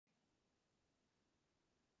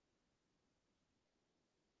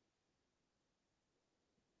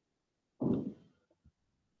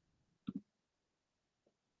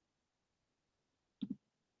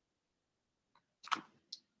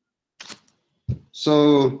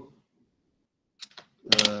So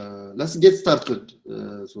let's get started.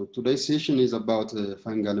 So today's session is about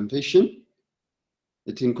fungal infection.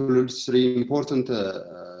 It includes three important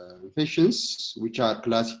infections, which are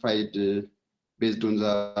classified based on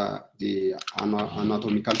the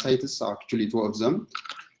anatomical sites. Actually, two of them.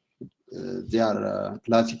 They are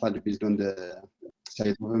classified based on the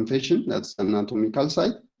site of infection. That's the anatomical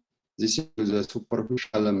site. This is the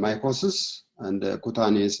superficial mycosis and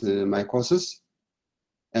cutaneous mycosis.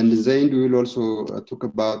 And then we will also talk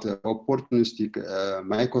about opportunistic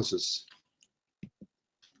mycosis.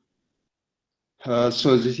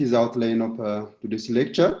 So this is outline of today's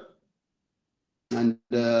lecture. And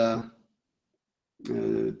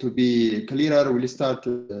to be clearer, we'll start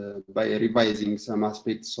by revising some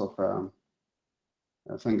aspects of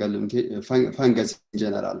fungus in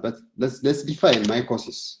general. But let's define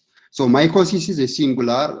mycosis. So mycosis is a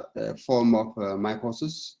singular form of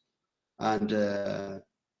mycosis, and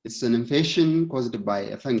it's an infection caused by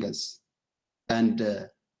a fungus. And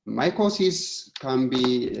mycosis can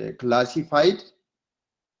be classified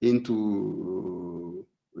into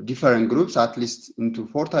different groups, at least into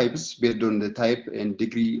 4 types based on the type and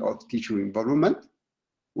degree of tissue involvement.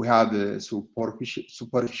 We have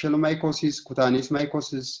superficial mycosis, cutaneous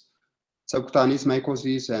mycosis, subcutaneous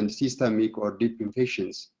mycosis, and systemic or deep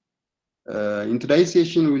infections. In today's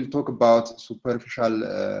session, we'll talk about superficial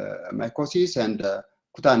mycosis and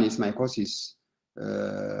cutaneous mycosis.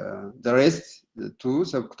 The rest, the 2,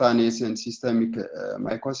 subcutaneous and systemic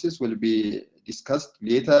mycosis, will be discussed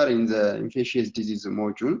later in the infectious disease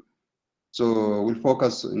module. So we'll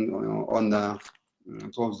focus on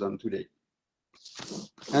 2 of them today.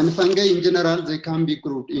 And fungi in general, they can be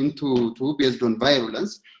grouped into 2 based on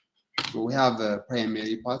virulence. So we have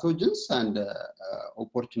primary pathogens and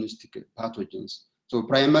opportunistic pathogens. So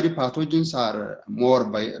primary pathogens are more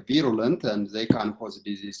virulent and they can cause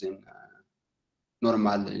disease in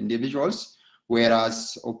normal individuals,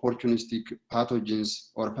 whereas opportunistic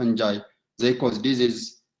pathogens or fungi, they cause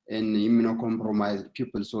disease in immunocompromised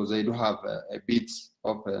people, so they do have a bit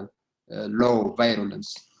of low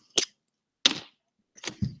virulence.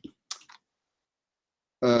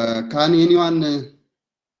 Can anyone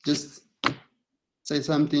just say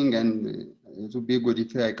something, and it would be good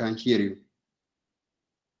if I can hear you.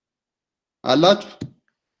 A lot.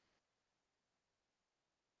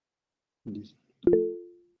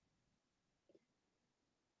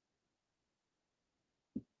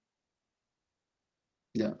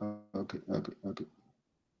 Yeah, okay.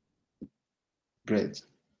 Great.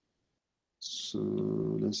 So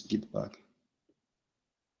let's get back.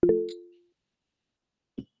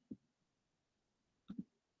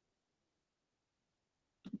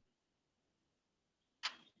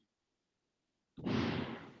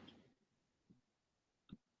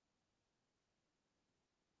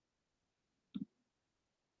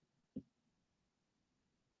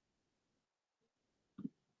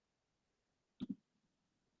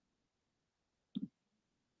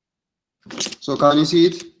 So can you see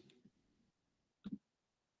it?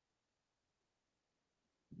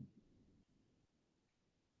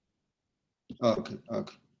 Okay.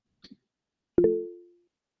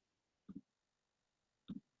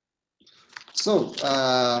 So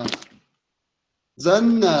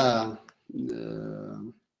then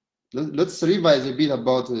let's revise a bit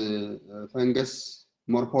about fungus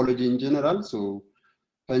morphology in general. So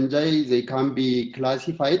fungi, they can be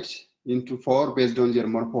classified into 4 based on their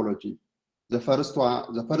morphology. The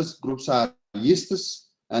first groups are yeasts,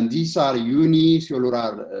 and these are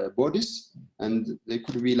unicellular bodies, and they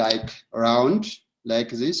could be like round, like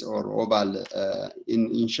this, or oval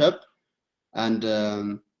in shape, and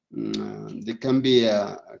they can be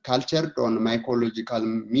cultured on mycological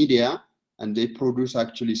media, and they produce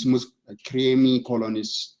actually smooth, creamy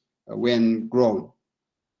colonies when grown.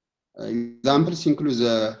 Examples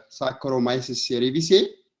include Saccharomyces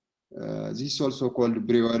cerevisiae. This is also called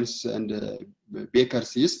brewer's and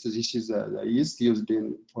baker's yeast. This is the yeast used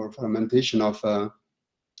for fermentation of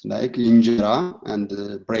like injera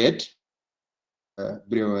and bread.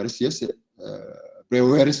 Brewer's yeast,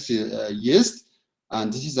 yeast,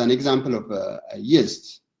 and this is an example of a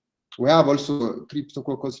yeast. We have also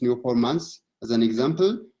Cryptococcus neoformans as an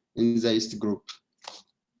example in the yeast group.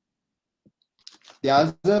 The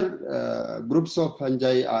other groups of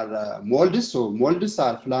fungi are molds. So molds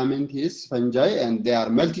are filamentous fungi, and they are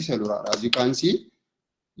multicellular. As you can see,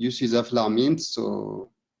 you see the filaments.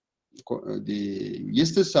 So the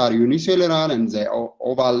yeasts are unicellular and they are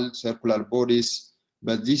oval circular bodies,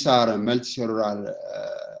 but these are multicellular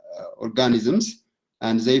organisms,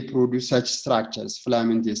 and they produce such structures,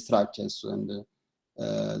 filamentous structures. And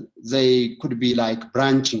they could be like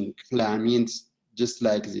branching filaments, just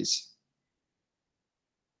like this.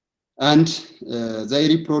 And they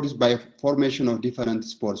reproduce by formation of different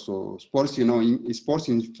spores. So spores, you know, spores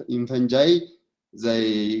in fungi,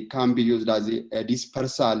 they can be used as a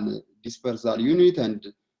dispersal unit,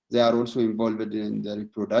 and they are also involved in the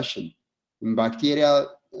reproduction. In bacteria,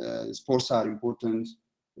 spores are important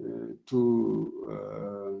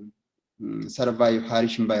to survive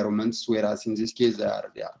harsh environments, whereas in this case they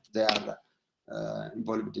are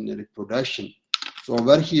involved in the reproduction. So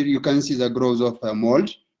over here you can see the growth of a mold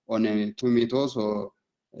on a tomato. So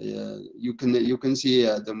you can see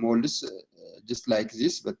the molds just like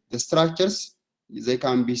this, but the structures, they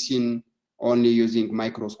can be seen only using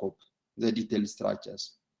microscope, the detailed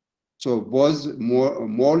structures. So both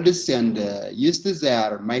molds and yeasts, they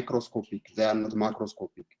are microscopic, they are not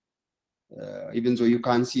macroscopic. Even though you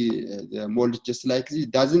can see the mold just like this,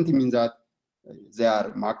 it doesn't mean that they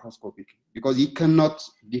are macroscopic, because you cannot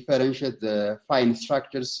differentiate the fine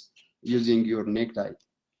structures using your naked eye.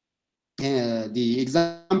 The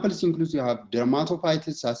examples include, you have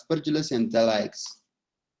dermatophytes, aspergillus, and the likes.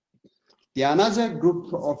 The another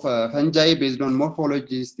group of fungi based on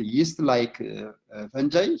morphology is the yeast-like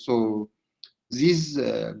fungi. So these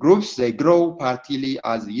groups, they grow partly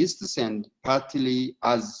as yeasts and partly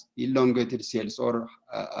as elongated cells or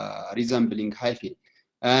resembling hyphae,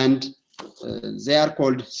 and they are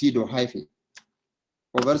called pseudohyphae.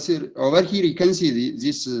 Over here you can see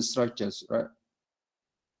these structures,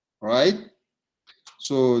 right?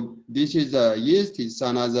 So this is a yeast, it's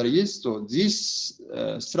another yeast. So this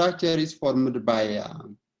structure is formed by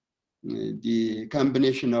the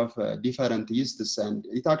combination of different yeasts, and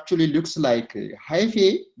it actually looks like a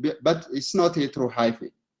hyphae, but it's not a true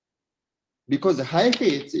hyphae, because the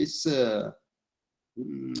hyphae is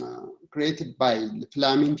created by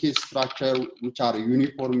filamentous structure, which are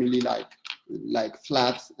uniformly like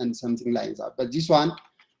flat and something like that. But this one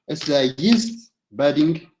is the yeast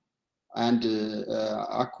budding and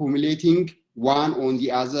accumulating one on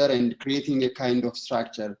the other and creating a kind of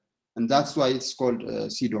structure. And that's why it's called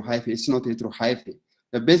pseudohyphae. It's not a true hyphae.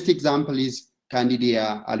 The best example is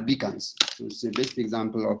Candida albicans. So it's the best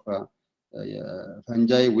example of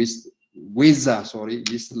fungi with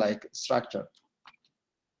yeast-like structure.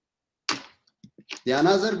 The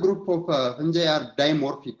another group of fungi are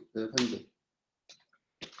dimorphic fungi.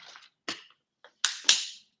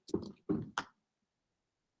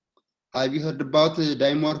 Have you heard about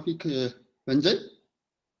dimorphic fungi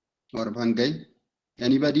or fungi?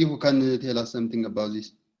 Anybody who can tell us something about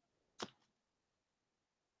this?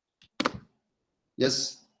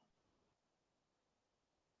 Yes.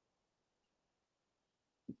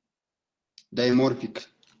 Dimorphic.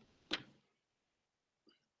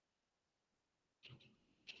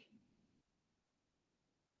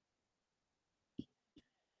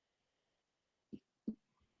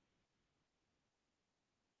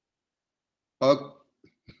 Okay.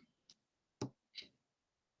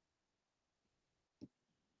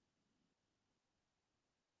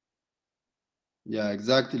 Yeah,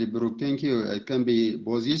 exactly, Brooke. Thank you. It can be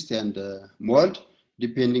both yeast and mold,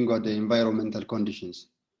 depending on the environmental conditions.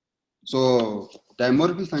 So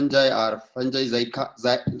dimorphic fungi are fungi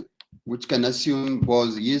which can assume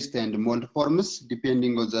both yeast and mold forms,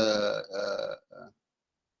 depending on the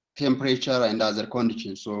temperature and other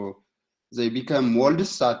conditions. So they become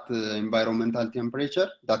molds at environmental temperature.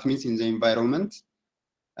 That means in the environment,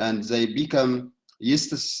 and they become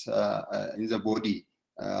yeasts in the body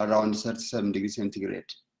around 37 degrees centigrade.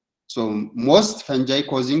 So most fungi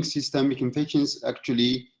causing systemic infections,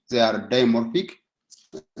 actually, they are dimorphic.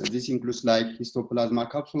 This includes like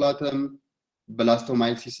Histoplasma capsulatum,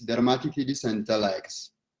 Blastomyces dermatitidis, and the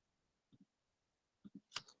likes.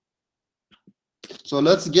 So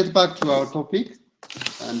let's get back to our topic,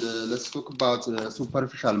 and let's talk about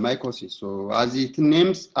superficial mycosis. So as its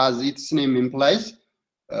name implies,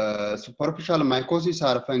 superficial mycosis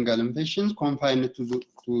are fungal infections confined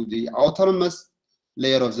to the outermost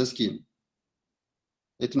layer of the skin.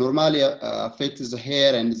 It normally affects the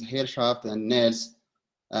hair and the hair shaft and nails,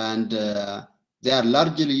 and they are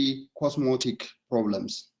largely cosmetic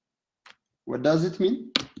problems. What does it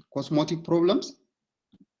mean? Cosmetic problems?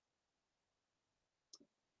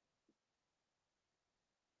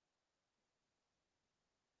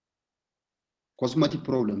 Cosmetic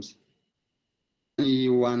problems.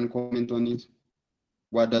 Anyone comment on it?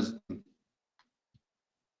 What does it mean?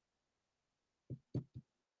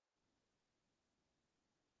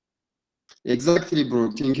 Exactly, bro.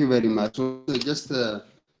 Thank you very much. So just a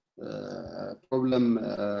problem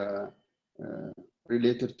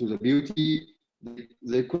related to the beauty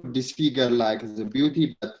they could disfigure like the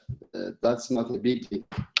beauty, but that's not a big thing.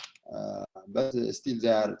 But still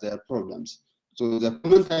there are problems. So the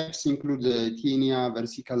common types include the Taenia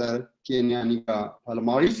versicolor, Taenia nigra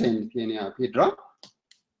palmaris, and Taenia pedra.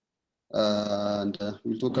 And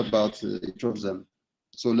we'll talk about each of them.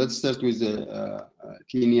 So let's start with the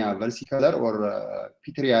Taenia versicolor or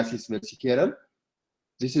Pityriasis versicolor.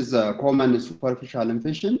 This is a common superficial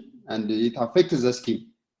infection, and it affects the skin.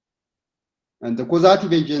 And the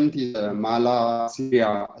causative agent is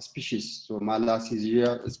Mycoses species. So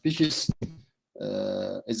Mycoses species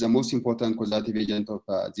is the most important causative agent of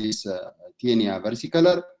this Taenia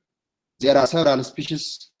versicolor. There are several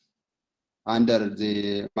species under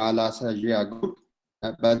the Mycoses group,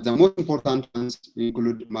 but the most important ones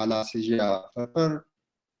include Mycoses pepper,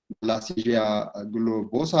 Mycoses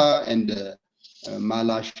globosa, and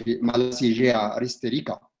Mycoses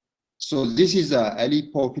risterica. So this is a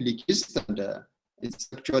lipophilic yeast, and it's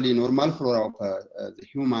actually normal flora of the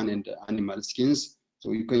human and animal skins.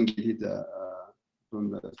 So you can get it from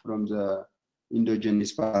the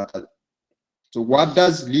endogenous part. So what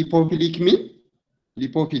does lipophilic mean?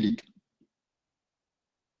 Lipophilic.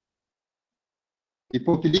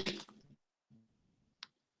 Lipophilic.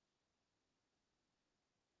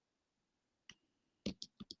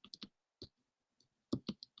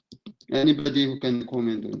 Anybody who can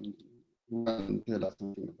comment on and tell us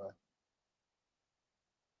something about it.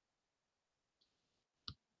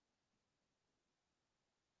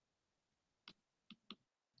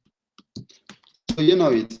 So you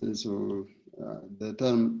know it. So the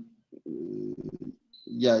term,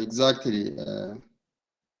 yeah, exactly.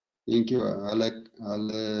 Thank you.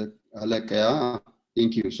 Yeah.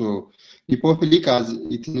 Thank you. So lipophilic,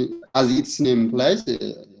 as its name implies,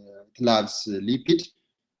 it loves lipid.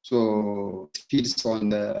 So it feeds on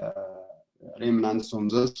the remnants on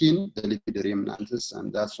the skin, the lipid remnants,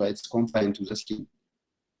 and that's why it's confined to the skin.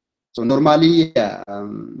 So normally,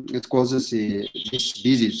 it causes this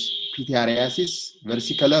disease, pityriasis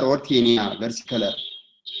versicolor or Taenia versicolor.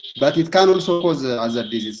 But it can also cause other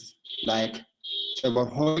diseases like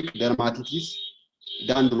seborrheic dermatitis,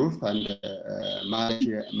 dandruff, and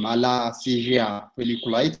Malassezia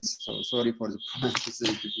folliculitis. So sorry for the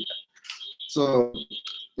pronunciation. So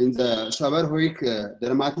in the seborrheic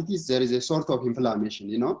dermatitis, there is a sort of inflammation,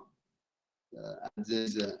 you know. There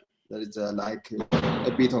is like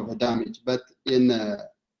a bit of a damage, but in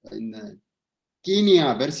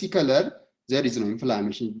Taenia versicolor, there is no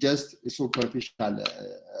inflammation, just a superficial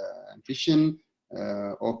infection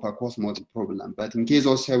of a cosmetic problem. But in case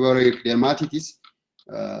of seborrheic dermatitis,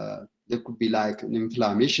 there could be like an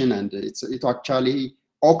inflammation, and it actually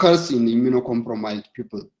occurs in immunocompromised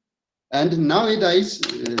people. And nowadays,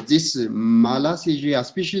 this Mycoses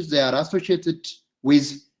species, they are associated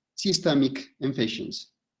with systemic infections.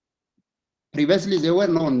 Previously, they were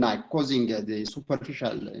known like causing the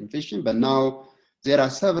superficial infection, but now there are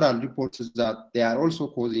several reports that they are also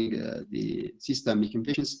causing the systemic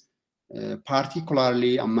infections,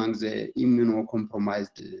 particularly among the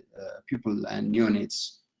immunocompromised people and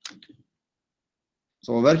neonates.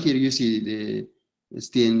 So over here, you see the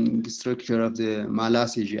stain structure of the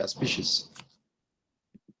Mycoses species.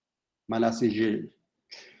 Mycoses.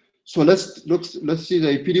 So let's see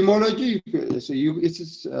the epidemiology. So it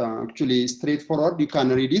is actually straightforward. You can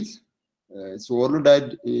read it. It's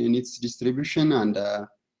worldwide in its distribution, and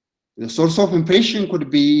the source of infection could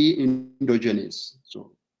be endogenous.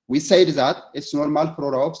 So we said that it's normal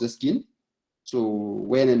flora of the skin. So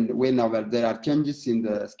whenever there are changes in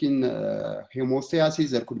the skin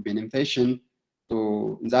homeostasis, there could be an infection.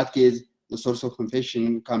 So in that case, the source of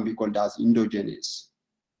infection can be called as endogenous.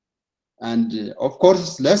 And of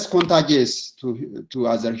course, less contagious to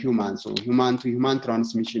other humans. So human-to-human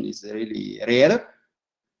transmission is really rare.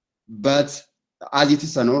 But as it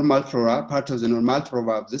is a normal flora, part of the normal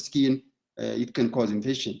flora of the skin, it can cause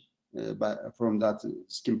infection from that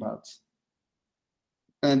skin part.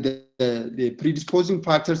 And the predisposing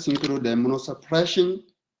factors include immunosuppression,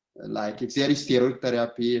 like if there is steroid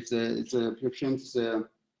therapy, if the patient is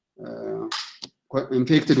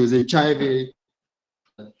infected with HIV.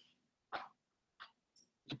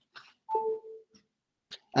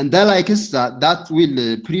 And that like is that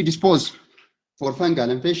will predispose for fungal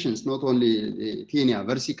infections, not only the Taenia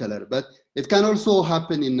versicolor, but it can also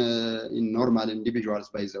happen in normal individuals,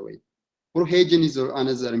 by the way. Prohagen is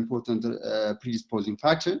another important predisposing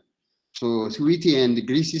factor. So sweaty and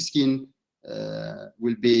greasy skin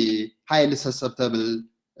will be highly susceptible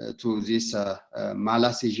to this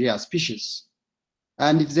Mycoses species.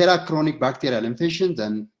 And if there are chronic bacterial infections,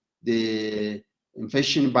 then the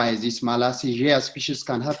infection by this Mycoses species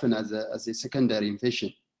can happen as a secondary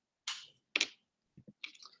infection.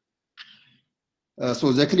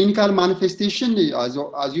 So the clinical manifestation,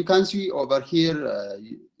 as you can see over here,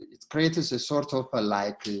 it creates a sort of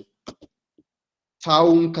like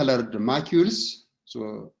fawn-colored macules.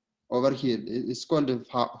 So over here, it's called a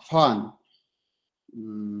fawn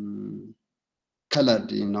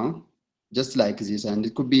colored, you know, just like this, and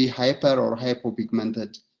it could be hyper or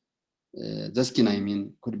hypopigmented. The skin, I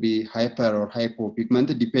mean, could be hyper or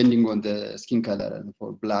hypopigmented depending on the skin color, and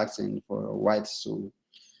for blacks and for whites. So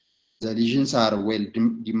the lesions are well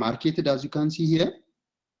demarcated, as you can see here.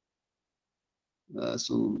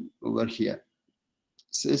 So over here,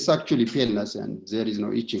 so it's actually paleness and there is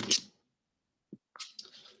no itching.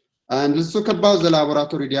 And let's talk about the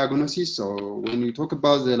laboratory diagnosis. So when we talk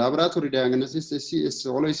about the laboratory diagnosis, it's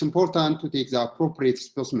always important to take the appropriate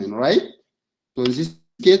specimen, right? So in this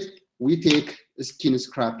case, we take skin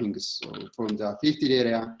scrapings from the affected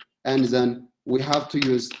area, and then we have to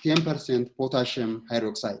use 10% potassium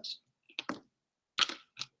hydroxide.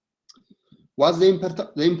 What's the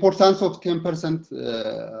importance of 10%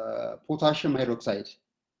 potassium hydroxide?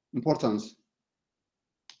 Importance.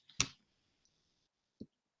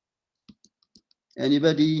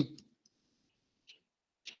 Anybody?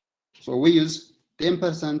 So we use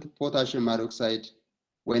 10% potassium hydroxide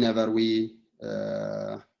whenever we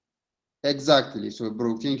exactly. So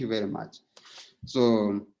Brooke, thank you very much.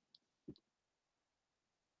 So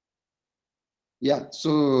yeah,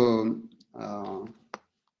 so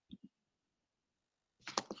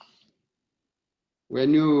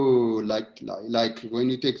when you like when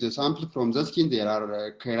you take the sample from the skin, there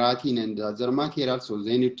are keratin and other materials, so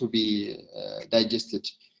they need to be digested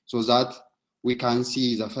so that we can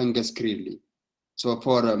see the fungus clearly. So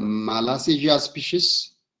for Mycoses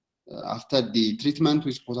species, after the treatment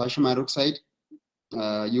with potassium hydroxide,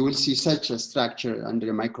 you will see such a structure under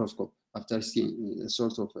a microscope after seeing a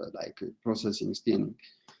sort of like processing staining.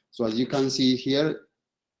 So as you can see here,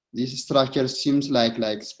 this structure seems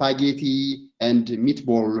like spaghetti and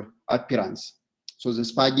meatball appearance. So the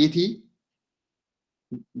spaghetti,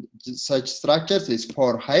 such structures is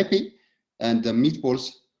for hyphae, and the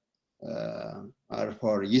meatballs are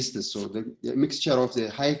for yeasts. So the mixture of the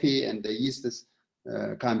hyphae and the yeasts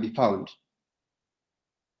can be found.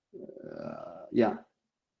 Yeah,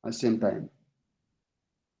 at the same time.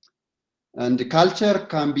 And the culture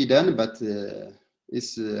can be done, but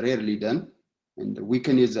it's rarely done. And we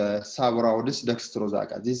can use a Sabouraudis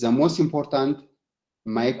dextrosaga. This is the most important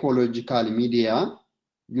mycological media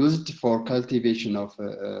used for cultivation of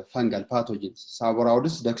fungal pathogens.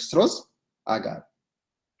 Sabouraudis dextrose agar.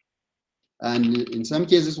 And in some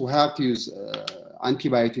cases, we have to use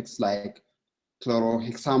antibiotics like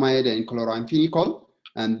chlorhexamide and chloramphenicol.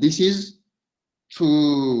 And this is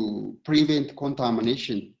to prevent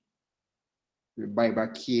contamination by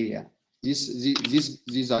bacteria.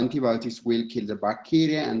 These antibiotics will kill the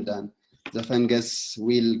bacteria, and then the fungus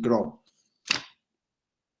will grow.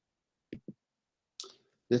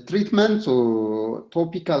 The treatment, so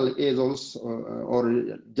topical azoles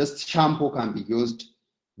or just shampoo can be used,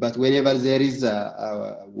 but whenever there is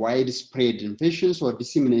a widespread infections or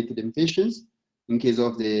disseminated infections, in case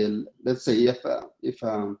of the, let's say if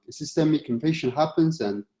a systemic infection happens,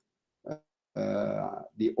 and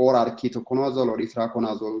the oral ketoconazole or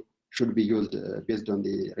itraconazole should be used based on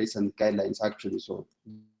the recent guidelines, actually. So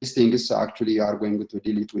these things actually are going to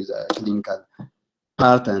deal it with a clinical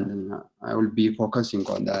part, and I will be focusing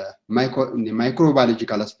on the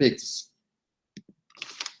microbiological aspects.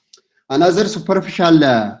 Another superficial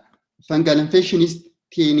fungal infection is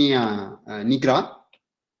Taenia nigra,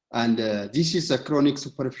 and this is a chronic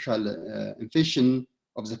superficial infection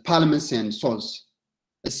of the palms and soles.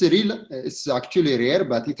 It's actually rare,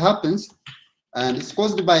 but it happens, and it's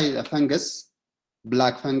caused by a fungus,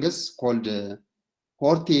 black fungus called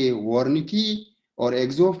Horte wernicki or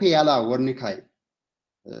Exophiala wernicki.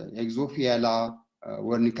 Exophiala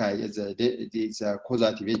wernicki is a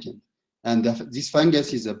causative agent, and this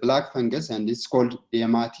fungus is a black fungus, and it's called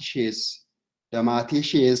diatomaceous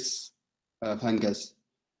fungus.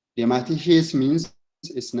 Diatomaceous means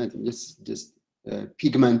it's nothing, just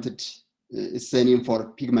pigmented. It's a name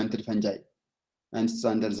for pigmented fungi, and it's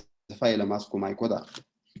under the phylum Ascomycota.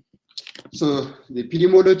 So the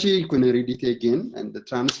epidemiology, you can read it again, and the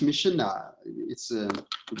transmission, it's to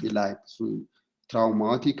be like through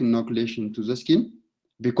traumatic inoculation to the skin,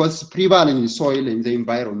 because prevalent in soil in the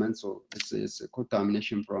environment, so it's a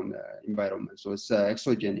contamination from the environment, so it's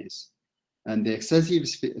exogenous. And the excessive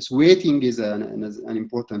sweating is an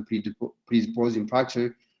important predisposing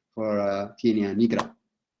factor for Taenia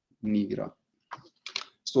nigra.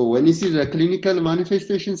 So when you see the clinical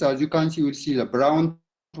manifestations, as you can see, we'll see the brown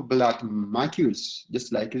to black macules,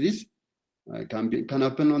 just like this. Can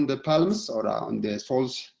happen on the palms or on the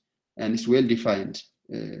soles, and it's well defined,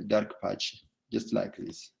 dark patch, just like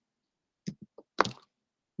this.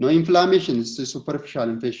 No inflammation, it's a superficial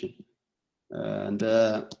infection. And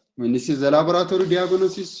when this is the laboratory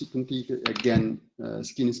diagnosis, you can take again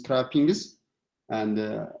skin scrapings and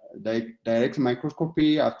direct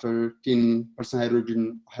microscopy after 10%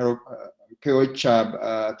 hydrogen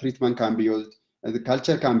KOH treatment can be used. The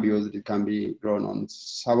culture can be used, it can be grown on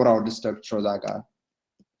several structures.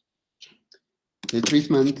 The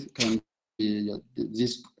treatment can be,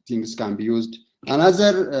 these things can be used.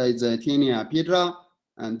 Another is a Tinea pedra,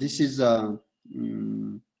 and this is a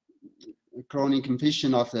chronic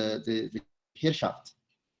infection of the hair shaft.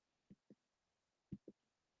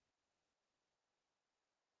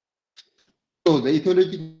 So the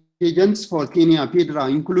etiologic agents for Tinea pedra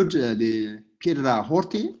include the Pedra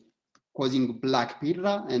horti, causing black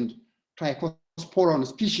pedra, and Trichosporon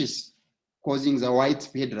species, causing the white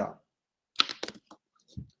pedra.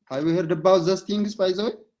 Have you heard about those things, by the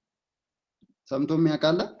way? Something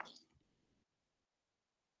yakala?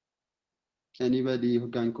 Anybody who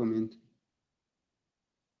can comment?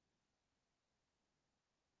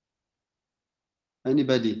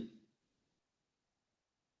 Anybody?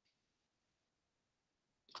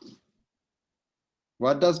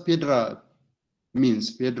 What does pedra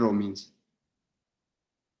means? Pedro means?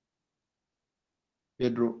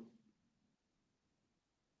 Pedro.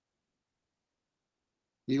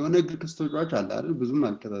 የሆነ እግር ክስተቶች አለ አይደል? ብዙም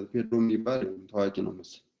አልከታተል ፔድሮ የሚባል ታዋቂ ነው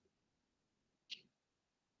መሰለኝ።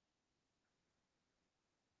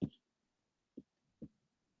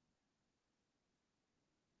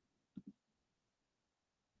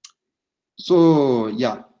 So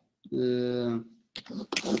yeah,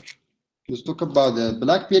 let's talk about the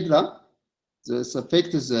black pedra. This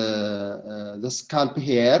affects the scalp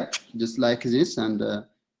hair, just like this, and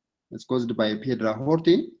it's caused by Pedra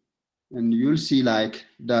horti, and you'll see like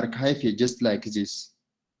dark hyphae, just like this.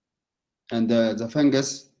 And the fungus,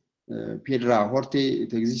 Pedra horti,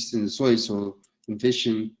 it exists in the soil, so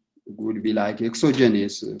infection would be like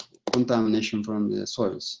exogenous contamination from the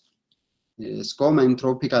soils. It's common in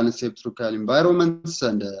tropical and subtropical environments,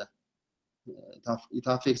 and it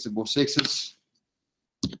affects both sexes.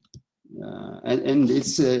 And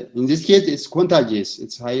it's in this case, it's contagious.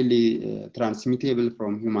 It's highly transmittable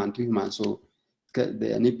from human to human. So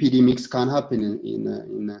an epidemics can happen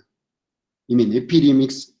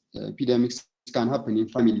epidemics can happen in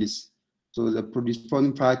families. So the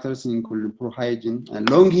predisposing factors include poor hygiene, and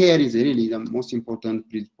long hair is really the most important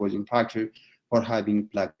predisposing factor for having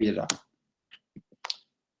black pedra.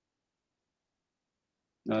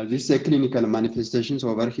 This is a clinical manifestations.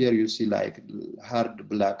 Over here you see like hard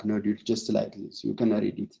black nodule, just like this. You can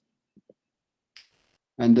read it.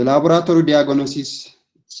 And the laboratory diagnosis,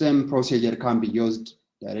 same procedure can be used.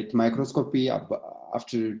 Direct microscopy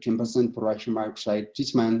after 10% potassium oxide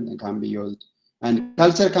treatment can be used, and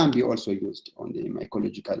culture can be also used on the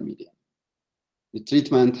mycological medium. The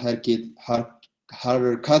treatment haircut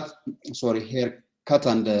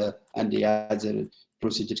and the other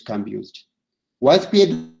procedures can be used. White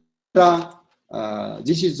pedra,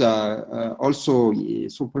 this is also a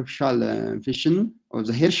superficial infection of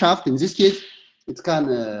the hair shaft. In this case, it can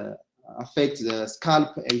affect the scalp,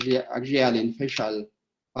 axial, and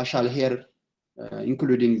facial hair,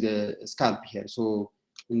 including the scalp hair. So,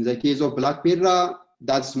 in the case of black pedra,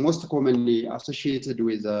 that's most commonly associated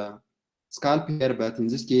with scalp hair, but in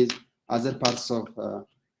this case, other parts of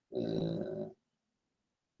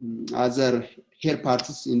other hair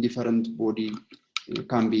parts in different body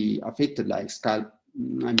can be affected, like scalp,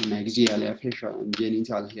 axial, facial, and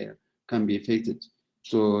genital hair can be affected.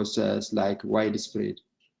 So it's like widespread,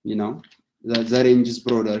 you know. The range is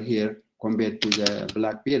broader here compared to the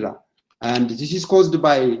black pedra. And this is caused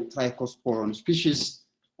by Trichosporon species.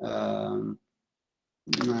 And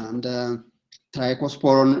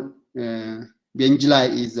Trichosporon bengili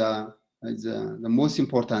is the most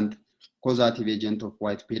important causative agent of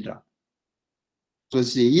white pedra. So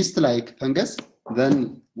it's a yeast-like fungus.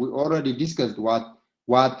 Then we already discussed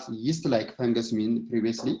what yeast-like fungus mean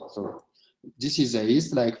previously. So this is a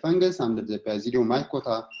yeast-like fungus under the Basidium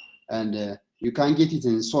mycota, and you can get it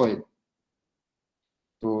in soil.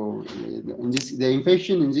 So the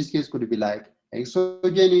infection in this case could be like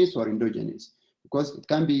exogenous or endogenous, because it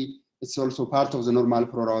can be, it's also part of the normal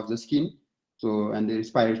flora of the skin, so, and the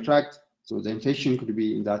respiratory tract. So the infection could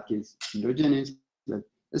be in that case endogenous, but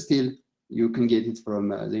still you can get it from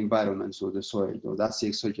the environment, so the soil. So that's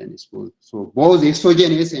exogenous. So both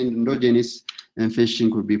exogenous and endogenous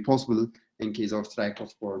infection could be possible in case of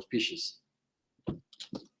trichospora species.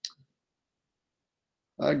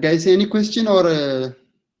 Guys, any question or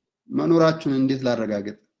መኖራችሁን እንዴት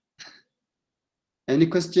ላረጋግጥ? Any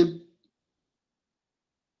question?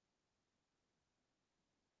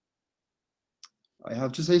 I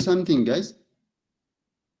have to say something, guys.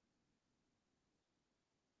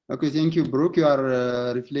 Okay, thank you, Brooke. You are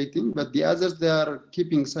reflecting, but the others, they are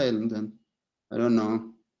keeping silent, and I don't know.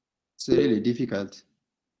 It's really difficult.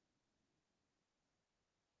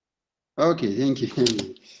 Okay, thank you.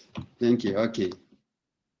 Thank you. Okay.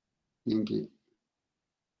 Thank you.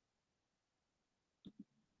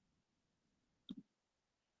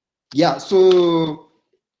 Yeah, so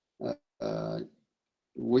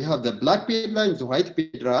we have the black pedra and the white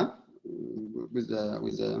pedra with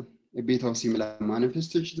a bit of similar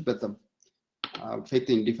manifestations, but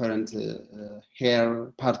affecting different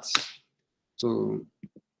hair parts. So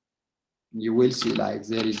you will see, like,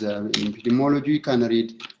 there is in epidemiology, you can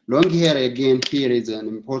read long hair. Again, here is an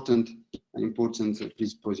important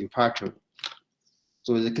predisposing factor.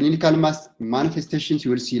 So the clinical manifestations,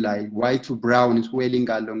 you will see like white to brown swelling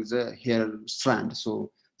along the hair strand.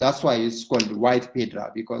 So that's why it's called white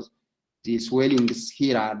pedra, because the swellings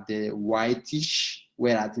here are the whitish,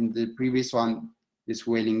 whereas in the previous one, the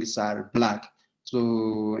swellings are black. So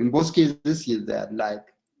in both cases, that like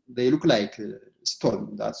they look like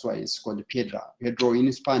stone. That's why it's called pedra. Pedro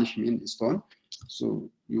in Spanish means stone. So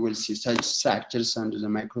you will see such structures under the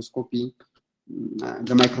microscope.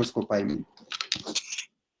 I mean.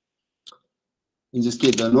 In this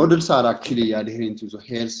case, the nodules are actually adhering to the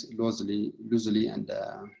hairs loosely, and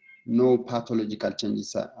no pathological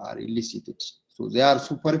changes are elicited. So they are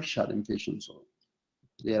superficial infections. So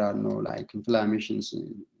there are no like inflammations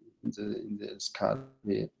in the scalp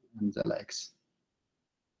and the likes.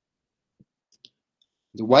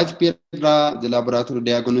 The white pedra, the laboratory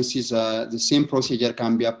diagnosis, the same procedure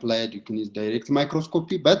can be applied. You can use direct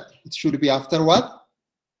microscopy, but it should be after what?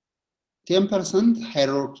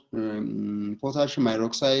 10% potassium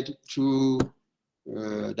hydroxide to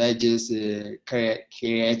digest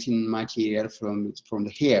creatine material from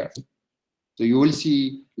the hair. So you will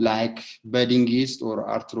see like budding yeast or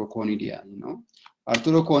arthroconidia.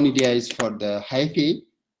 Arthroconidia is for the hyphae.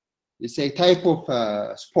 It's a type of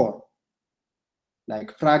spore.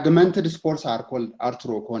 Like fragmented spores are called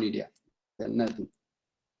arthroconidia. Nothing.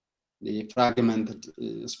 The fragmented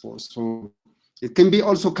spores. So it can be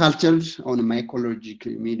also cultured on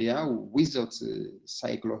mycological media without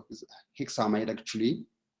cyclohexamide, actually,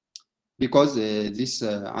 because this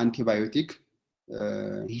antibiotic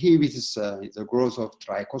inhibits the growth of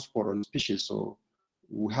trichosporon species. So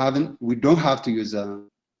we don't have to use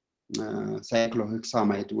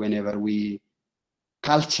cyclohexamide whenever we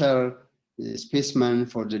culture the specimen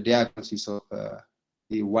for the diagnosis of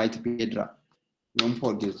the white pedra. Don't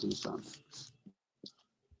forget this one.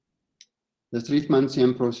 The treatment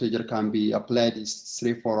same procedure can be applied. Is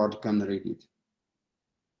straightforward. Can read it.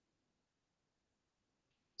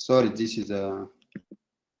 Sorry, this is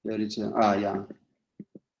yeah.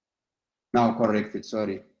 Now corrected.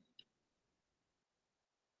 Sorry.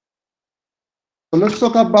 So let's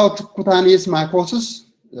talk about cutaneous mycosis.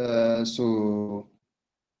 So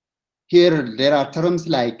here there are terms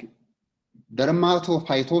like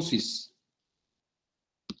dermatophytosis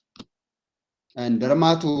and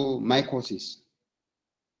dermatomycosis.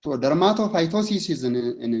 So dermatophytosis is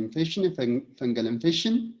an infection, a fungal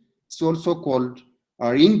infection. It's also called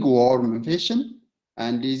a ringworm infection,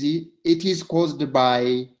 and it is caused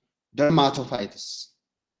by dermatophytes.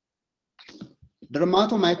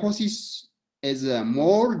 Dermatomycosis is a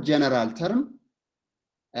more general term,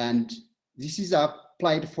 and this is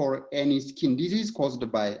applied for any skin disease caused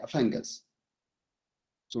by a fungus.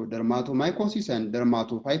 So dermatomycosis and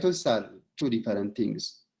dermatophytosis are two different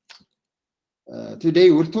things. Today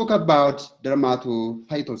we'll talk about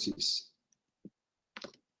dermatophytosis.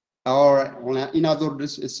 Or in other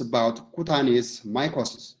words, it's about cutaneous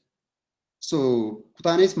mycosis. So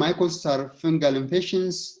cutaneous mycosis are fungal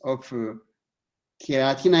infections of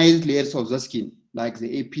keratinized layers of the skin, like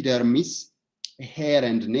the epidermis, hair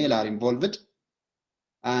and nail are involved.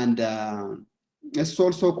 And it's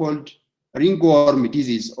also called ringworm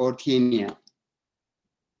disease or tinea.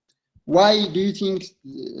 Why do you think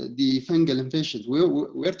the fungal infections,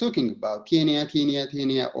 we're talking about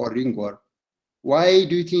tinea, or ringworm? Why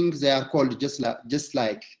do you think they are called just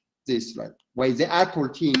like this, right? Why they are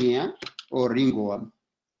called tinea or ringworm?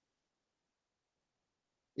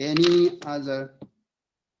 Any other?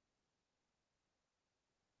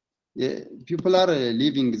 Yeah, people are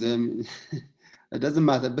leaving them. It doesn't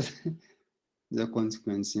matter, but the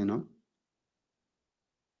consequence,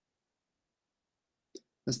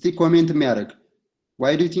 Let's comment America.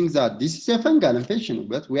 Why do you think that this is a fungal infection,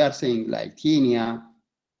 but we are saying like tinea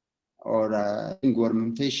or ringworm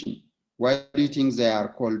infection? Why do you think they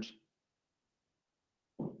are called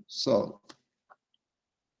so?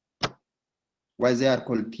 Why they are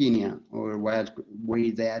called tinea, or why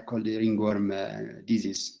they are called ringworm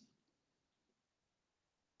disease?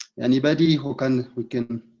 Anybody who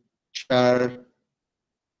can share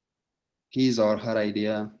his or her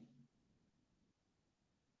idea?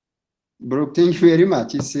 Brooke, thank you very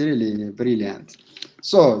much. It's really brilliant.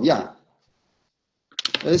 So yeah,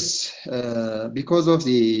 it's because of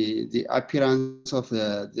the appearance of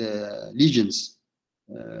the lesions.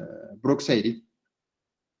 Brooke said it.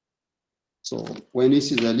 So when you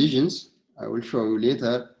see the lesions, I will show you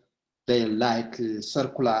later, they like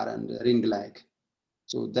circular and ring-like.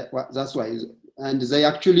 So that's why, and they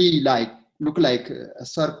actually look like a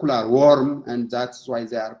circular worm, and that's why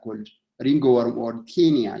they are called ringworm or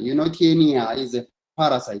tinea. You know, tinea is a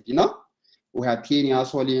parasite. You know, we have tinea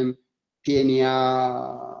solium,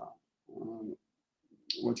 tinea.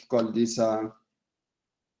 What you call this?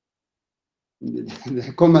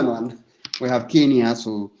 The common one. We have tinea.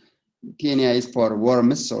 So tinea is for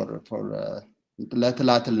worms or for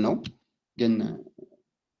lateral. No, then.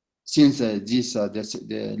 Since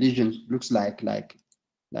the lesion looks like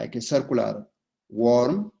a circular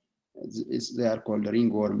worm, they are called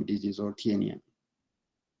ringworm disease or tinea.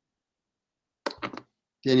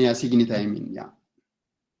 Tinea signita, I mean, yeah.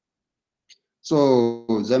 So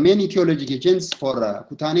the main etiologic agents for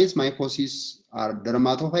cutaneous mycosis are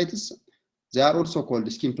dermatophytes. They are also called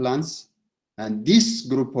skin plants, and this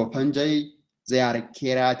group of fungi, they are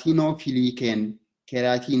keratinophilic and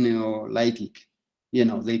keratinolytic. You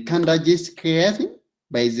know, they can digest keratin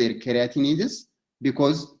by their keratinases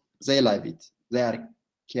because they love it. They are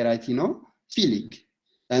keratinophilic,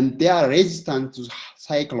 and they are resistant to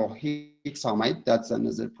cyclohexamide. That's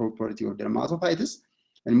another property of dermatophytes.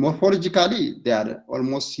 And morphologically, they are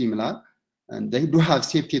almost similar, and they do have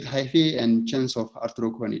septate hyphae and chains of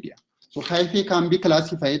arthroconidia. So hyphae can be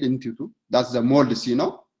classified into two. That's the molds, you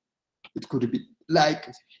know. It could be like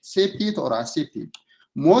septate or aseptate.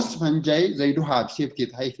 Most fungi, they do have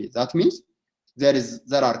septate hyphae. That means there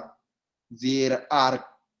are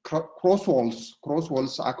cross walls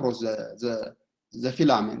across the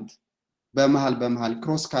filament. በመሃል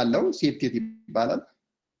ክሮስ ካለው ሴፕቴት ይባላል።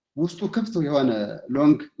 ውስጡ ክፍት የሆነ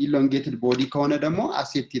ሎንግ ኢሎንጌትድ ቦዲ ከሆነ ደግሞ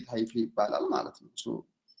አሴፕቴት ሃይፋ ይባላል ማለት ነው። So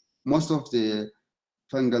most of the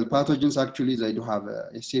fungal pathogens actually they do have a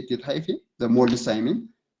septate hyphae, the molds I mean,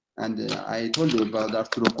 and I told you about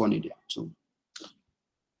arthroconidia. So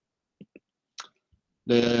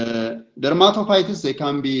the dermatophytes, they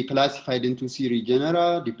can be classified into three genera,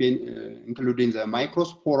 including the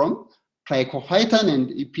microsporum, trichophyton, and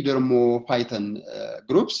epidermophyton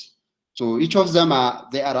groups. So each of them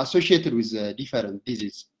they are associated with different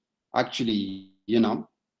disease. Actually, you know,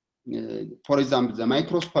 for example, the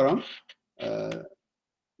microsporum,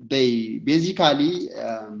 they basically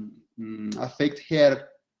affect hair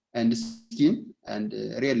and skin and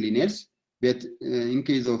rarely nails. But in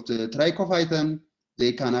case of the trichophyton,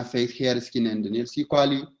 they can affect hair, skin, and nails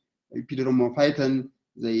equally. Epidermophyton,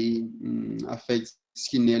 they affect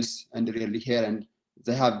skin, nails, and rarely hair, and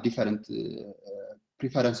they have different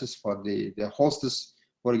preferences for the hosts.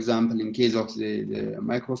 For example, in case of the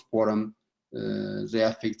microsporum, they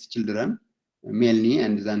affect children mainly,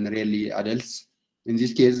 and then rarely adults. In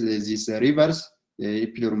this case, this reverse, the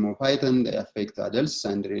epidermophyton, they affect adults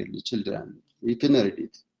and rarely children. We can read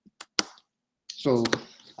it. So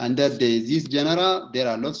under this genera, there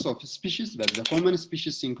are lots of species, but the common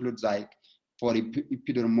species include like for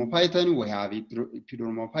epidermophyton, we have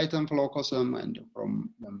epidermophyton flocosum, and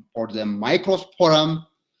for the microsporum,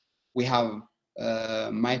 we have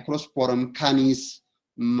microsporum canis,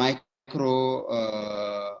 microsporum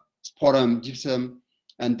gypsum,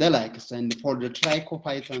 and the likes. And for the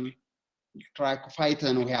trichophyton,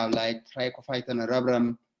 we have like trichophyton rubrum,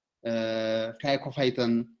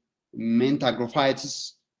 trichophyton mentagrophytes,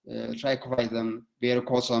 trichophyton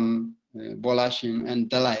verrucosum, bolacin, and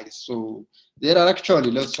the likes. So there are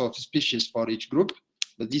actually lots of species for each group,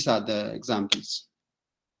 but these are the examples.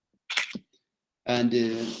 And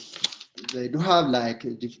they do have like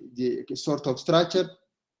the sort of structure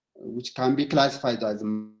which can be classified as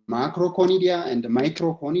macroconidia and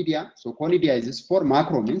microconidia. So conidia is spore,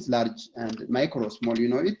 macro means large, and micro, small, you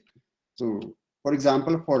know it. So for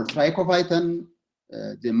example, for trichophyton,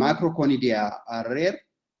 the macroconidia are rare,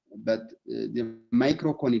 but the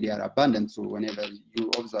microconidia are abundant. So whenever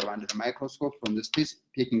you observe under the microscope from the space,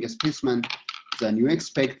 taking a specimen, then you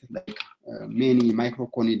expect like many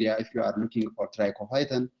microconidia if you are looking for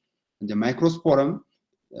trichophyton. And the microsporum,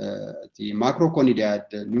 the macroconidia,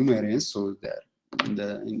 the numerous, so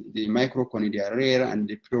the microconidia rare, and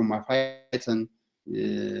the pyromaphyton,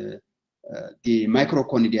 the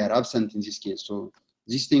microconidia are absent in this case. So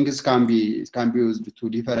these things can be used to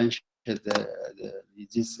differentiate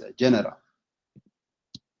this genera.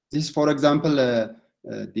 This, for example,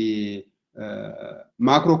 the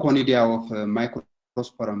macroconidia of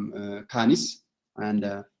Microsporum canis, and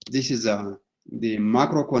this is the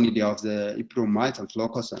macroconidia of the Epiromyton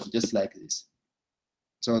locus, just like this.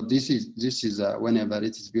 So this is whenever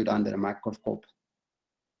it is viewed under a microscope.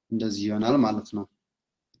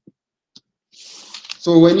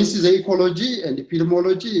 So when you see the ecology and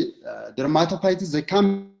epidemiology, dermatophytes, they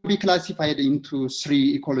can be classified into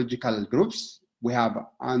 3 ecological groups. We have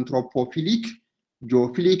anthropophilic,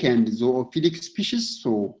 zoophilic, and zoophilic species.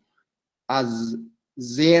 So as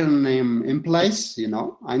their name implies, you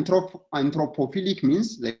know, anthropophilic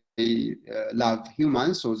means they love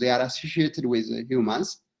humans, so they are associated with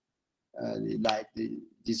humans, like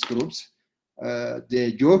these groups.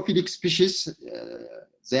 The zoophilic species,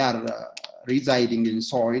 they are residing in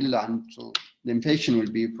soil, and so the infection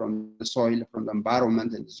will be from the soil, from the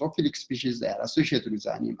environment. And the zoophilic species, they are associated with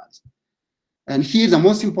animals. And here the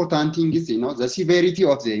most important thing is, you know, the severity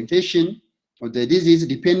of the infection or the disease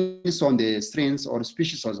depends on the strains or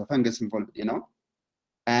species of the fungus involved, you know.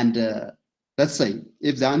 And let's say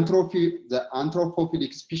if the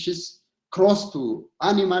anthropophilic species cross to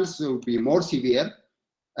animals, it will be more severe.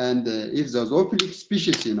 And if the zoophilic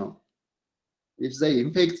species, you know, if they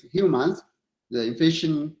infect humans, the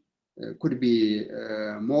infection could be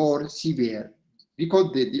more severe,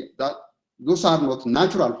 because those are not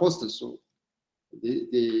natural hosts. So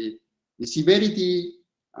the severity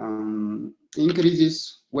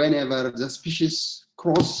increases whenever the species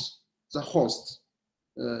cross the host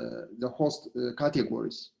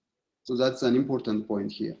categories. So that's an important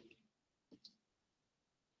point here.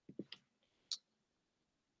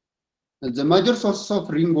 And the major source of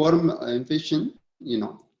ringworm infection, you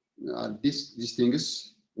know, these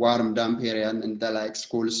things, worm, Damperian, and the like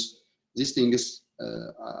schools, these things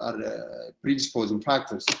are predisposing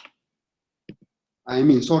factors. I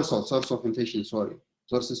mean, source of infection, sorry.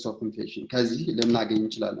 Sources of infection.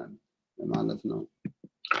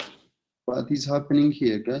 What is happening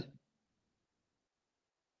here, guys?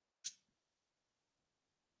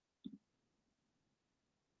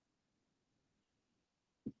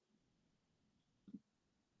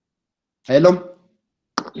 Hello?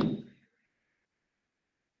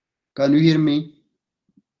 Can you hear me?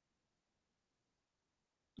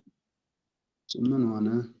 Someone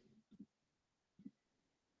wanna?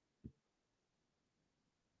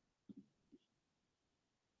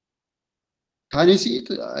 Can you see it?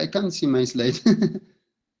 I can't see my slide. I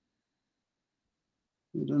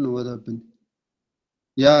don't know what happened.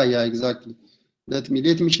 Yeah, exactly. Let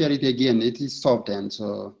me share it again. It is soft, and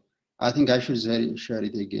so I think I should share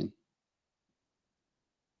it again.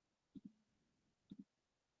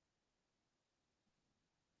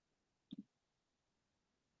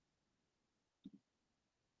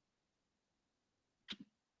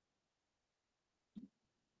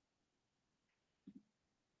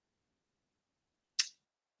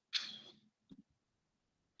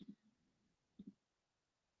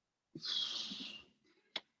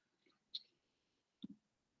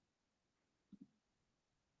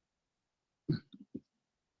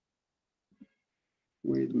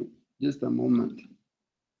 Wait just a moment.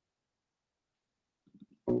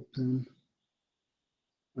 Open.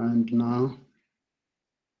 And now,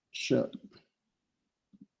 share.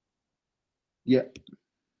 Yeah.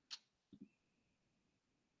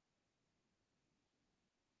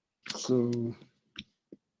 So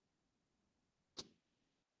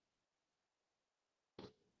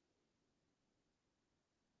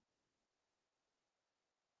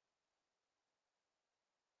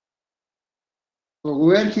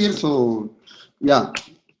we're here, so yeah,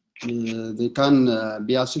 they can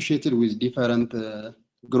be associated with different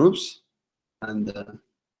groups, and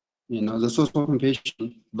you know, the source of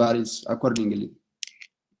infection varies accordingly.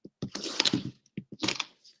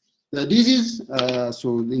 The disease,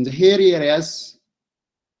 so in the hairy areas,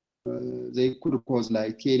 they could cause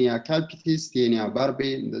like Taenia capitis, Taenia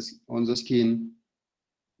barbae on the skin,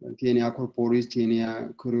 Taenia corporis,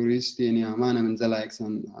 Taenia cruris, Taenia manum, and the likes,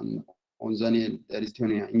 and on the nail there is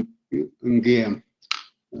Taenia ungueum.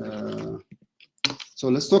 So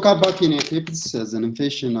let's talk about Taenia capitis as an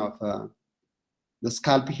infection of the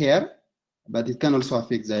scalp hair, but it can also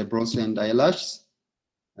affect the eyebrows and eyelashes.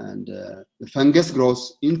 And the fungus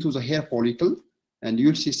grows into the hair follicle and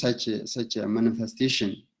you'll see such a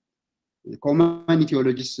manifestation. The common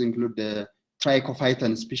etiologies include the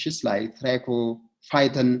trichophyton species like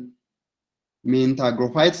Trichophyton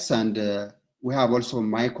mentagrophytes, and we have also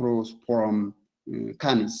Microsporum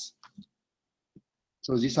canis.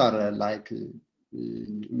 So these are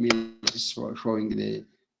images showing the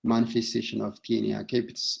manifestation of Taenia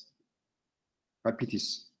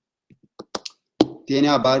capitis.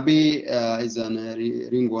 Taenia barbae is a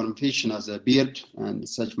ringworm fish and has a beard, and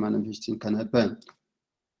such manifestation can happen.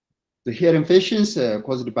 The hair infections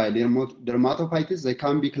caused by dermatophytes, they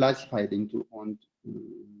can be classified into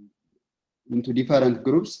different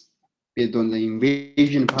groups based on the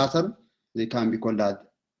invasion pattern. They can be called as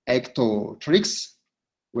ectotrichs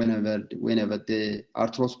whenever the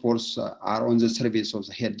arthrospores are on the surface of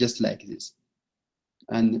the hair, just like this.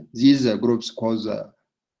 And these groups cause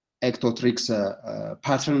ectotrichs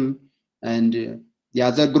pattern, and the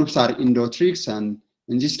other groups are endotrichs, and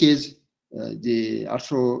in this case, the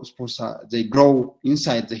arthrospores they grow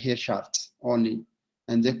inside the hair shaft only,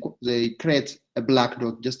 and they create a black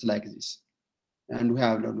dot just like this. And we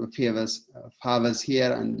have a lot of favors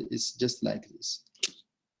here, and it's just like this.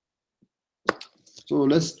 So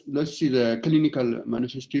let's see the clinical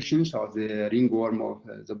manifestations of the ringworm of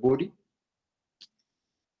the body.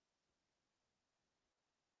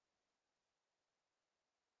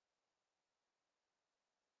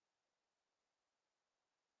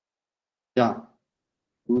 Yeah,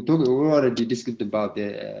 we already discussed about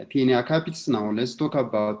the Taenia capitis. Now let's talk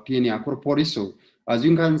about Taenia corporis. So as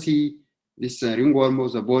you can see, this ringworm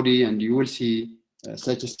of the body, and you will see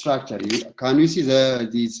such a structure. Can you see the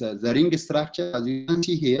ring structure as you can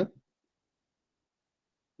see here?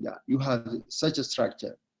 Yeah, you have such a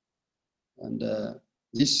structure, and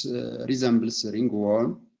this resembles a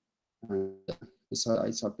ringworm, and it's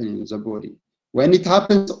happening in the body. When it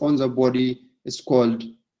happens on the body, it's called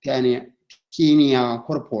Taenia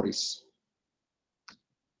corporis.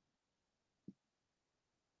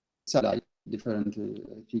 Like different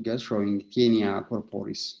figures showing Taenia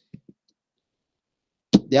corporis.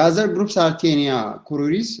 The other groups are Taenia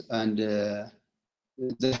cruris, and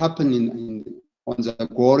they happen on the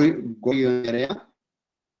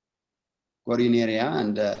Gorion area,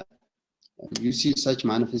 and you see such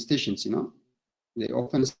manifestations. They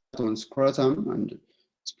often start on scrotum and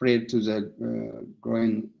spread to the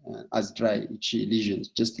groin as dry, itchy lesions,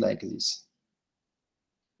 just like this.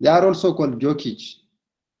 They are also called jockage.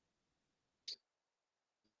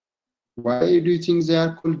 Why do you think they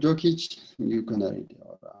are called jockage? You can read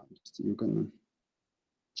or you can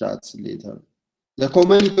chat later. The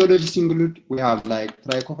common etiologies include, we have like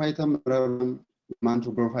Trichophyton,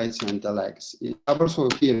 Mantogrophytes, and the likes. We have also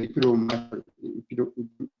here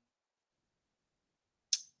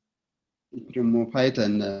Epiromophyte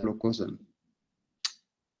and Leucosum.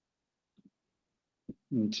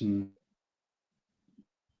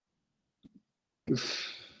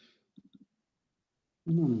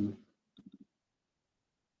 No.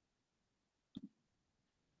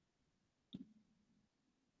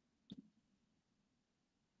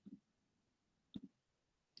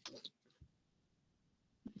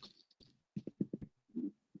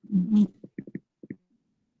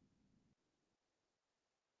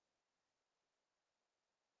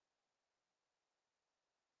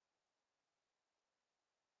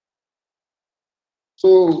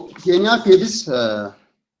 So Taenia pedis,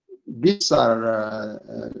 these are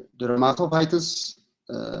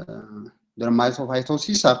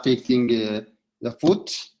dermatophytosis affecting the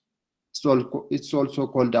foot. It's also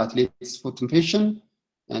called athlete's foot infection,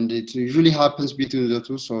 and it usually happens between the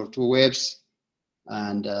two webs,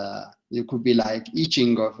 and it could be like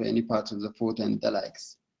itching of any part of the foot and the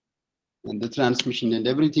likes. And the transmission and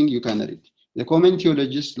everything you can read. The common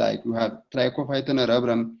etiologies, like we have Trichophyton,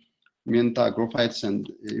 rubrum, mentagrophytes, and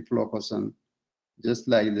Epilocosum, just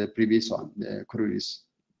like the previous one, the cruris.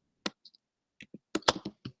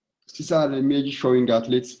 These are images showing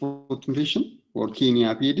athlete's foot infection or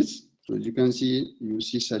Taenia pedis. So as you can see, you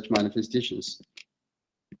see such manifestations.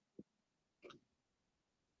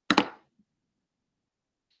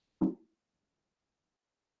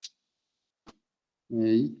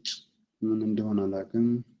 ምን እንደሆነ አላውቅም።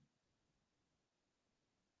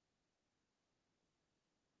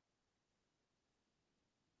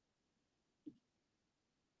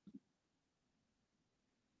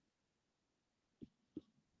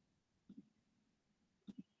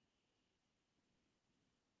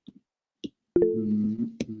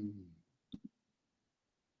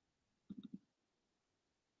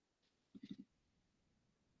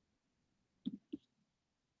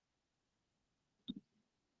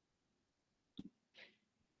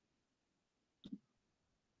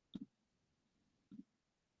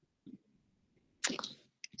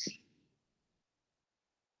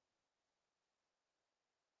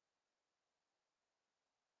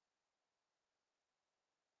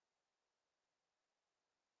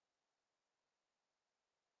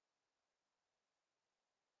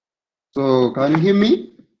 So can you hear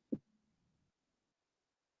me?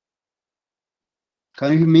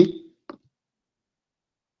 Can you hear me?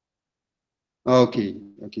 Okay,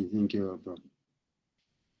 okay, thank you, bro.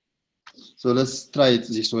 So let's try it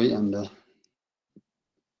this way. And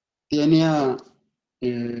Tenia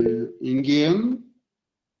in game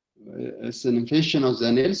is an infection of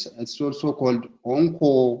the nails. It's also called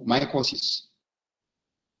onychomycosis.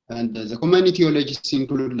 And the common etiologies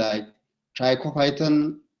include like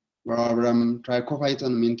trichophyton,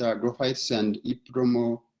 trichophyton mentagrophytes, and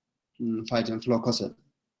epidermophyton floccusen.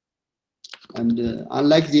 And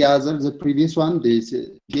unlike the previous one, this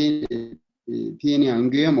Tenia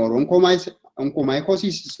unguium or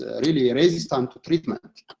onychomycosis is really resistant to treatment.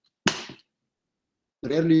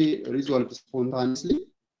 Rarely resolve spontaneously.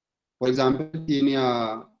 For example,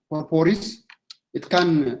 Tenia corporis, it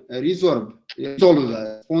can resolve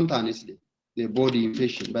spontaneously the body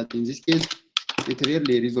infection, but in this case, it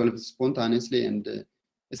rarely resolves spontaneously, and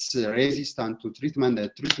it's resistant to treatment. The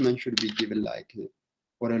treatment should be given like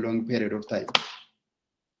for a long period of time.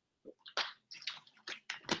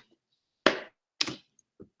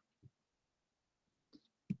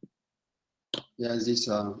 Yeah, these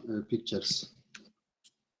are pictures.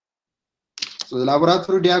 So the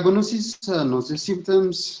laboratory diagnosis, the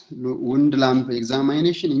symptoms, wound lamp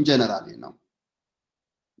examination in general, you know.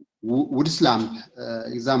 Wood lamp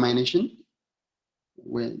examination,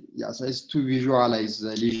 when so is to visualize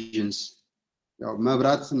the lesions. ያው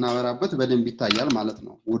መብራት ስናበራበት በደንብ ይታያል ማለት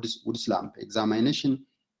ነው። wood lamp examination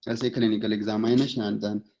as a clinical examination, and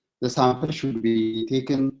then the sample should be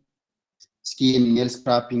taken, skin, nail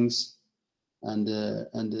scrapings, and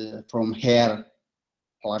from hair,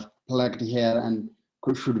 plucked hair, and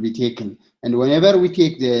should be taken. And whenever we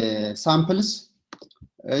take the samples,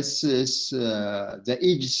 the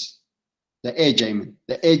age, I mean,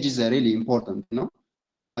 the age is really important, you know.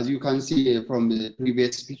 As you can see from the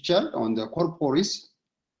previous picture on the corporis,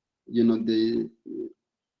 you know,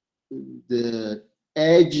 the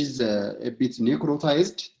edge is a bit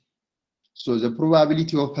necrotized, so the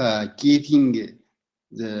probability of getting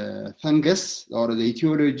the fungus or the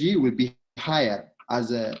etiology will be higher as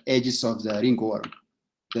the edges of the ringworm.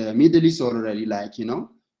 The middle is already like, you know,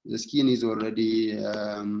 the skin is already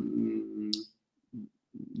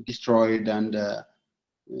destroyed, and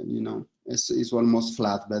you know, it's almost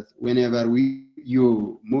flat. But whenever you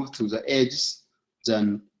move to the edges,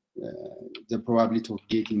 then the probability of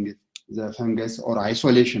getting the fungus or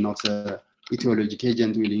isolation of the etiologic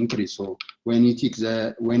agent will increase. So when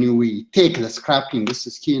we take the scraping, this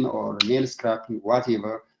skin or nail scraping,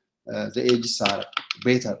 whatever, the edges are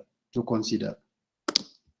better to consider.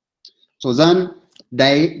 So then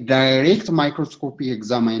direct microscopic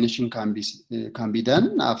examination can be done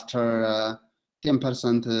after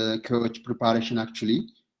 10% KOH preparation. Actually,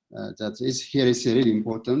 that is here is really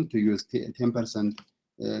important to use 10%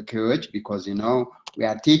 KOH, because you know we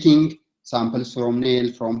are taking samples from nail,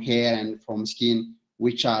 from hair, and from skin,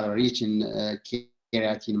 which are rich in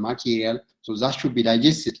keratin material. So that should be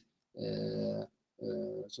digested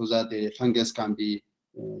so that the fungus can be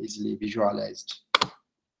easily visualized.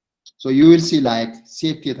 So you will see like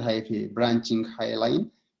safety type branching hyaline.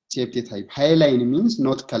 Safety type hyaline means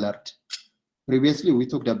not colored. Previously we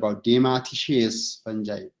talked about dermatitis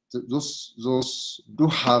fungi. Those do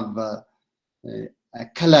have a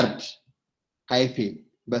colored hyphae,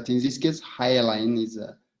 but in this case hyaline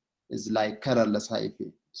is like colorless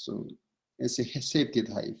hyphae. So it's a safety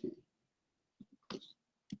hyphae.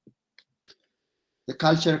 The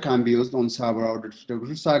culture can be used on several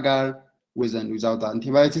agar with and without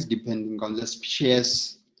antibiotics, depending on the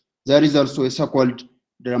species. There is also a so-called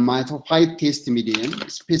dermatophyte test medium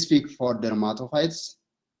specific for dermatophytes,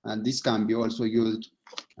 and this can be also used.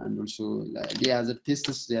 And also the other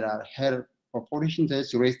tests, there are hair population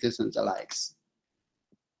tests, race tests, and the likes.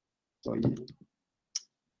 So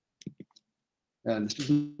and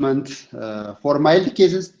treatment for mild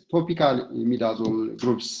cases, topical imidazole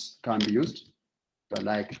groups can be used, but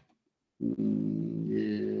like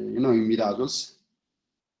you know, imidazoles.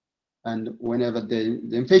 And whenever the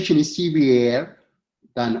infection is severe,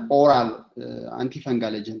 then oral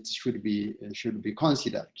antifungal agents should be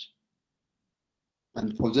considered.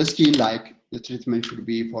 And for the skin, like the treatment should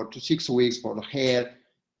be 4 to 6 weeks. For the hair,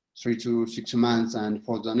 3 to 6 months, and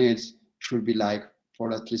for the nails should be like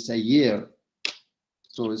for at least a year.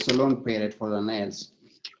 So it's a long period for the nails.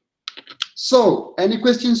 So any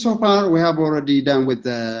questions so far? We have already done with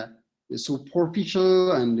the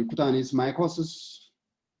superficial and the cutaneous mycosis.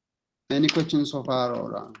 Any questions so far?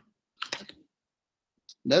 Or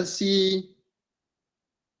let's see,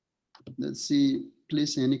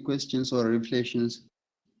 please, any questions or reflections?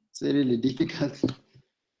 It's really difficult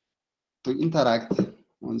to interact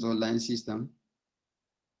on the online system.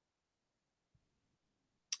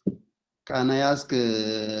 Can I ask,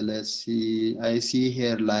 let's see, I see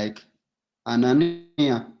here like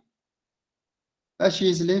Anania. Oh, she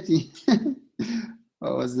is lefty.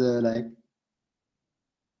 What was like?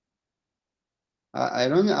 I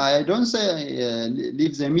don't say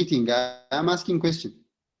leave the meeting. I'm asking question.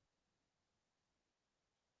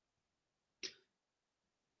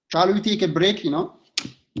 Shall we take a break, to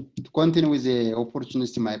continue with the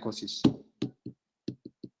opportunistic mycosis?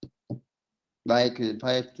 Like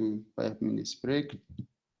 5 to 5 minutes break.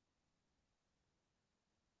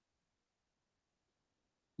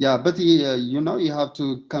 Yeah, but you have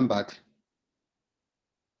to come back.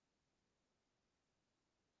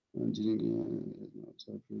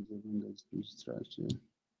 Structure.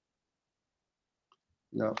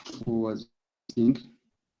 Yeah, who was think?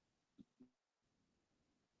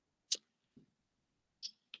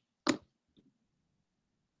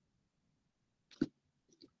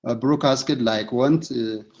 Brooke asked like want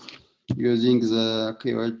using the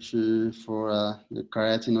KOH for the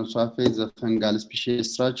keratinosulfate, the fungal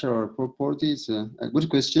species structure or properties. A good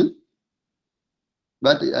question,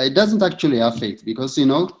 but it doesn't actually affect because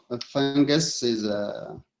a fungus is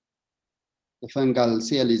the fungal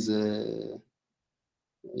cell is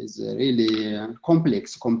really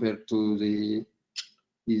complex compared to the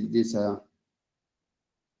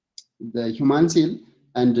human cell,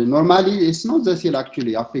 and normally it's not the cell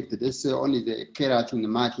actually affected, it's only the keratin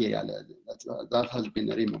material that has been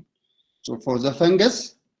removed. So for the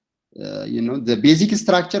fungus, the basic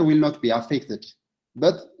structure will not be affected,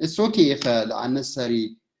 but it's okay if the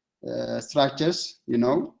unnecessary structures,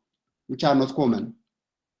 which are not common,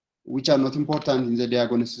 which are not important in the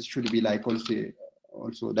diagnosis, should be like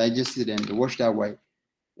also digested and washed away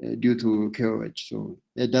due to KOH. So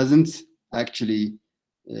it doesn't actually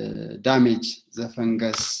damage the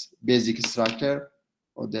fungus basic structure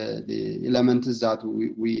or the elements that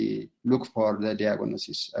we look for the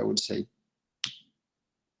diagnosis, I would say.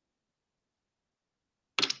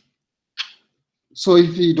 So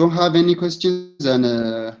if you don't have any questions, then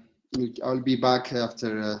I'll be back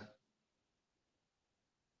after,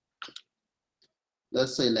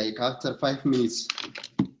 let's say like after 5 minutes.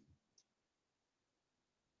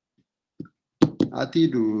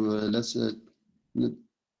 አትሂዱ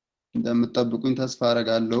እንደምትጠብቁኝ ተስፋ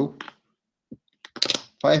አደርጋለሁ።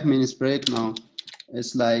 5 minutes break now.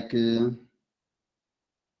 It's like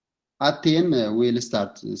at 10 we'll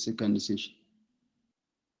start the second session.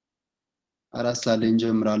 4 ሰዓት ላይ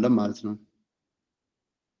እንጀምራለን ማለት ነው።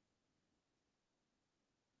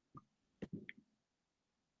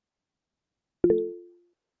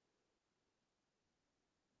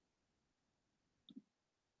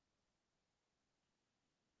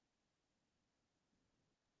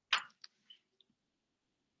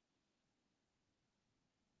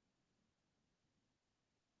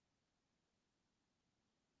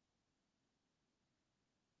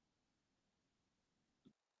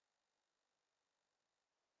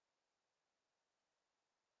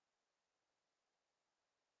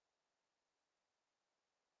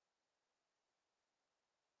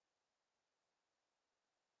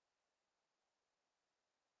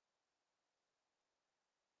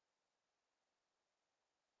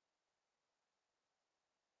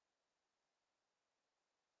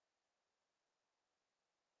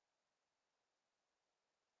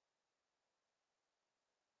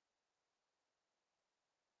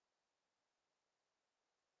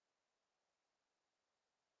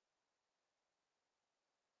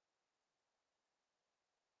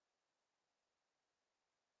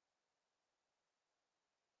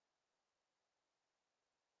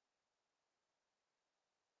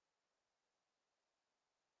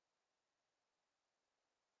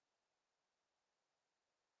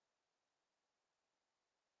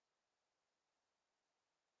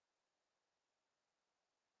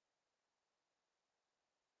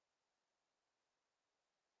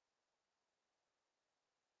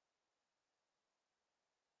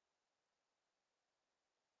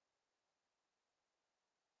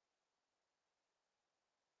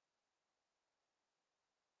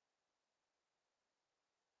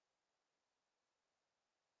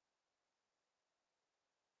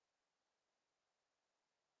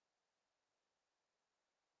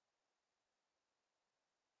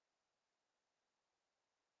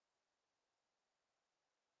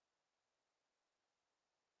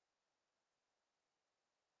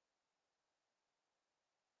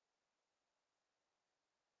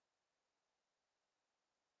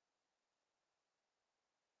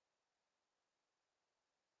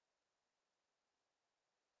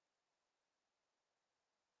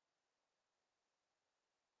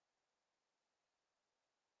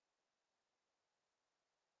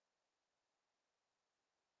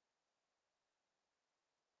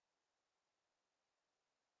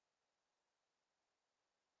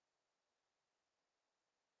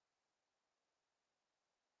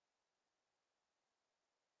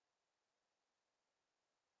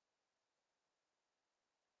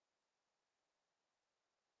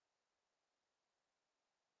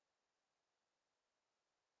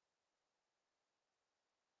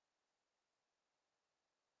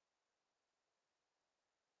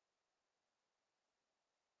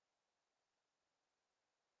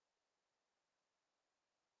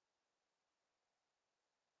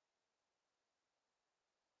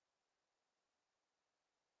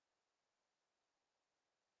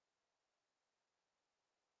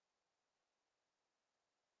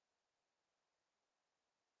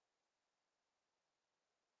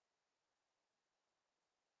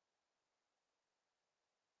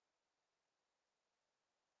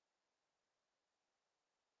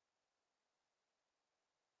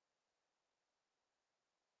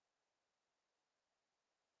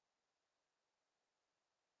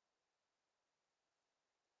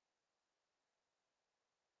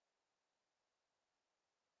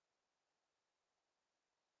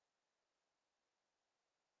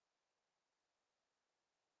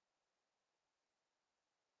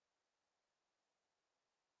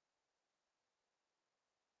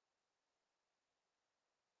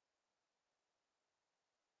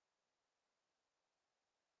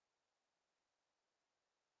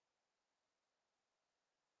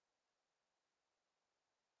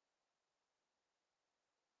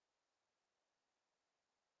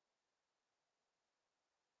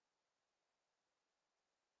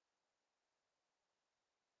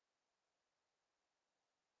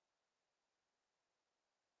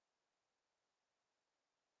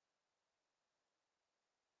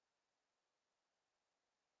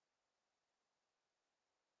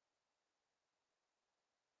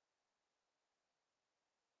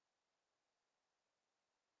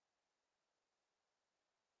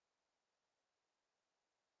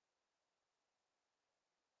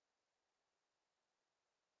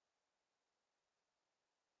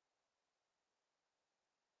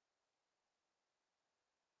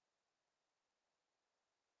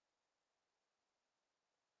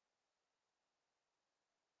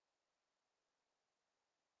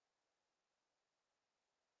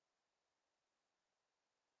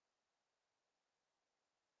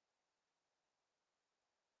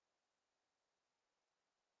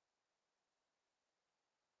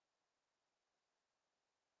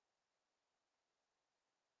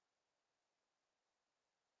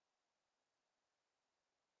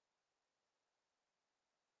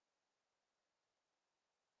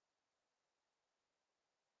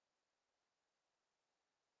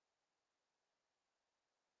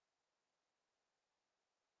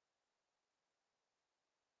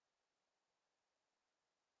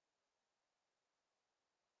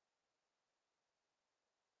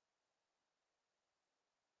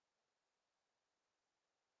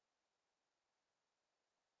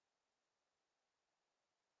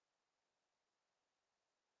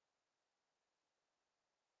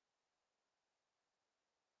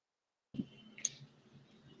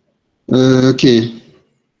 Okay.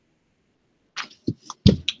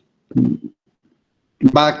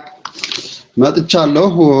 Back.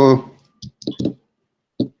 መጥቻለሁ።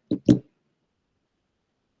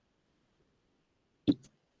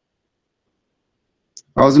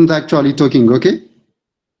 I wasn't actually talking, okay?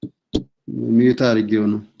 Mute አድርጌው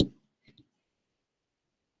ነው።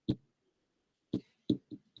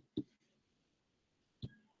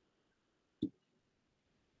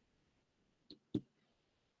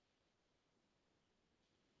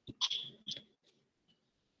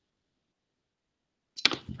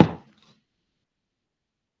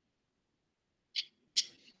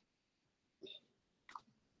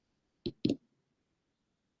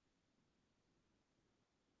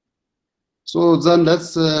 So then let's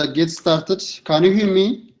get started. Can you hear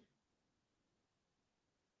me?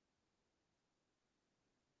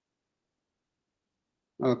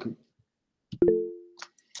 Okay.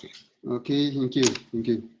 Okay, thank you.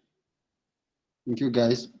 Thank you,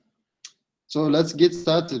 guys. So let's get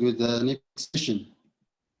started with the next session.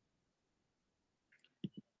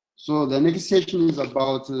 So the next session is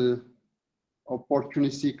about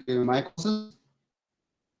opportunistic mycosis.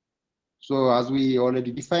 So as we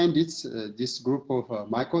already defined it, this group of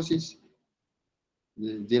mycosis,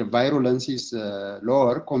 their virulence is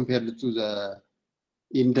lower compared to the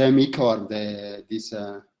endemic or the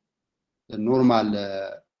normal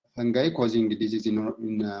fungi causing disease in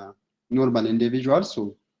normal individuals.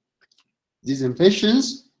 So these infections,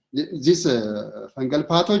 these fungal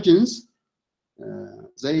pathogens,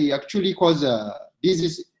 they actually cause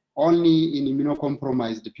disease only in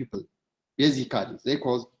immunocompromised people. Basically, they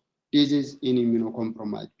cause disease in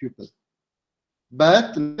immunocompromised people.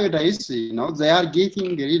 But nowadays, they are getting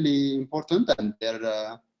really important, and their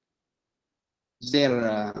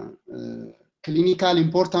clinical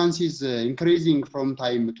importance is increasing from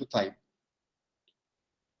time to time.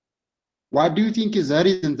 What do you think is the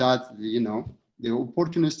reason that the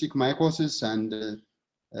opportunistic mycosis and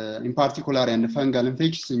in particular and fungal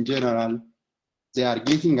infections in general, they are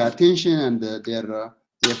getting attention and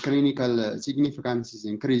their clinical significance is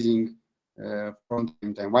increasing from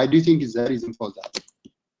time to time? Why do you think is the reason for that?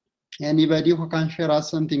 Anybody who can share us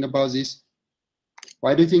something about this?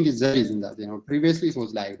 Why do you think is the reason that previously it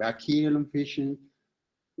was like bacterial infection?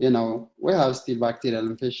 We have still bacterial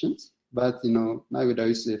infections, but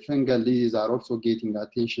nowadays fungal diseases are also getting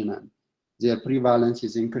attention and their prevalence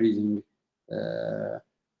is increasing,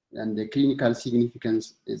 and the clinical significance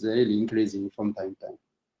is really increasing from time to time.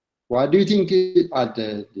 What do you think are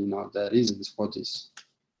the reasons for this?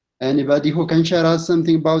 Anybody who can share us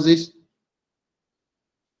something about this?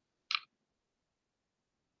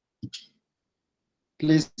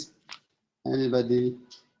 Please, anybody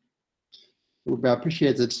would be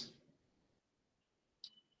appreciated.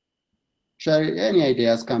 Share any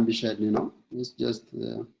ideas can be shared, it's just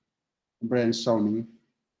brainstorming.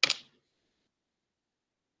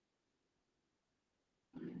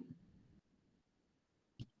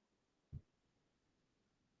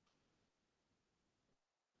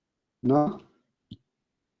 No?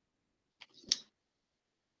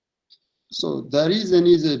 So the reason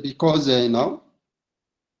is because,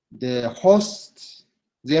 their host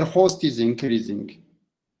is increasing.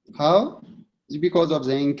 How? It's because of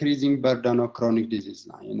the increasing burden of chronic disease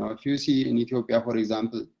now. If you see in Ethiopia, for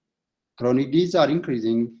example, chronic diseases are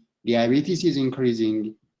increasing, diabetes is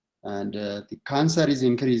increasing, and the cancer is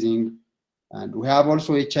increasing, and we have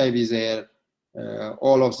also HIV there,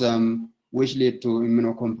 all of them which lead to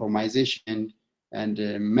immunocompromisation and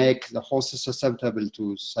make the host susceptible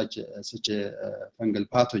to such a fungal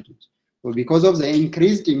pathogens. So because of the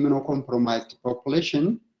increased immunocompromised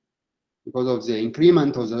population, because of the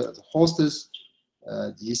increment of the hosts,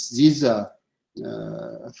 these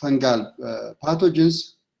fungal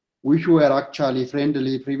pathogens, which were actually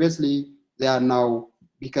friendly previously, they are now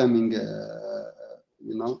becoming,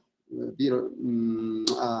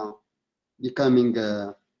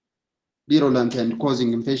 virulent and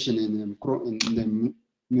causing infection in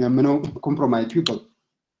the immunocompromised people.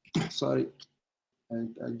 Sorry,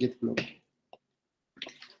 I get blocked.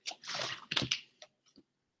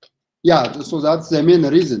 Yeah, so that's the main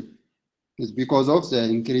reason. It's because of the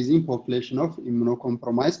increasing population of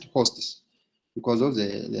immunocompromised hosts, because of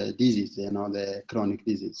the disease, the chronic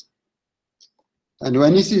disease. And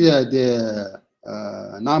when you see the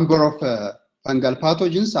number of fungal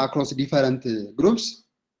pathogens across different groups,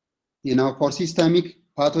 for systemic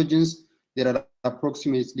pathogens, there are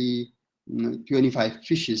approximately 25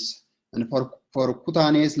 species. And for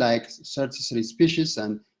cutaneous, like 33 species.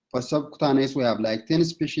 And for subcutaneous, we have like 10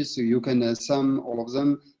 species. So you can sum all of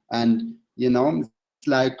them. And,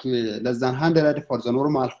 like less than 100 for the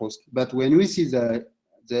normal host. But when we see the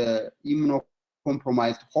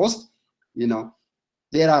immunocompromised host, you know,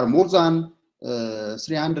 there are more than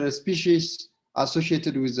 300 species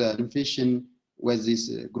associated with the infection with this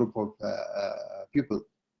group of people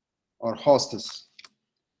or hosts.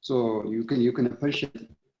 So you can appreciate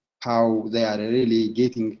how they are really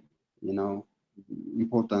getting, you know,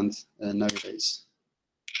 important nowadays.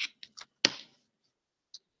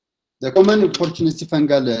 The common opportunistic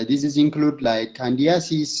fungal diseases include like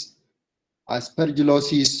candidiasis,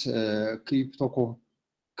 aspergillosis,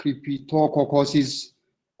 cryptococcosis,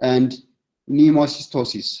 and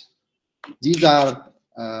pneumocystis. These are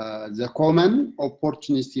the common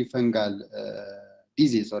opportunistic fungal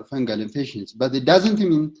disease or fungal infections, but it doesn't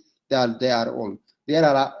mean that they are all. There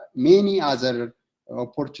are many other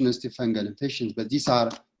opportunistic fungal infections, but these are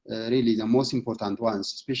really the most important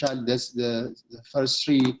ones, especially the first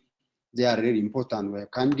three. They are really important, where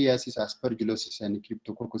candidiasis, aspergillosis, and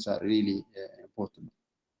cryptococcus are really important.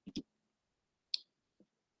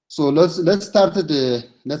 So let's get started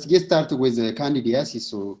with candidiasis.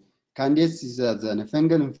 So candidiasis is an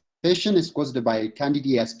fungal infection is caused by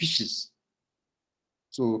Candida species.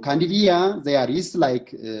 So Candida, they are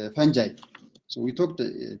yeast-like fungi. So we talked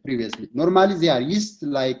previously. Normally, they are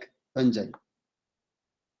yeast-like fungi,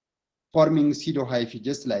 forming pseudohyphae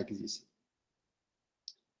just like this.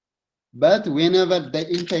 But whenever they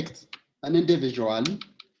infect an individual,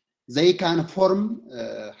 they can form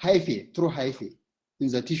hyphae, true hyphae, in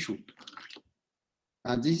the tissue.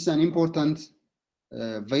 And this is an important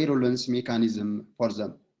virulence mechanism for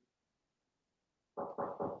them.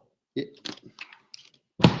 Yeah.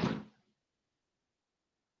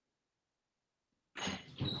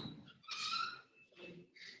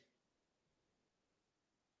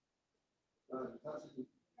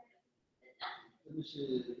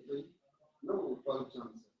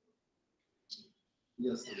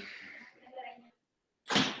 Yes.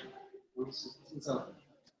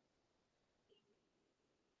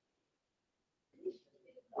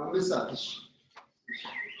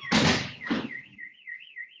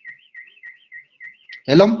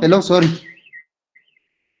 Hello, sorry.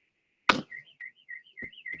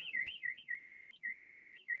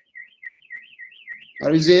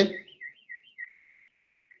 Are you there?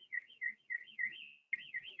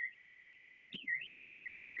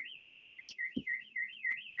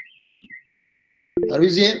 Are you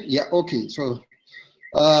there? Yeah, okay. So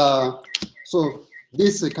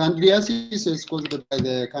this candidiasis is caused by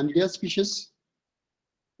the Candida species,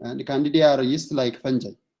 and the Candida are yeast-like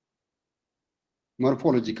fungi.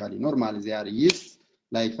 Morphologically, normally they are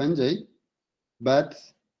yeast-like fungi, but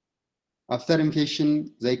after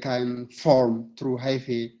infection, they can form through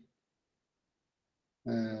hyphae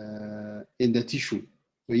in the tissue.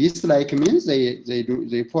 So yeast-like means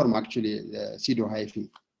they form actually the pseudohyphae,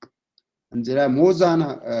 and there are more than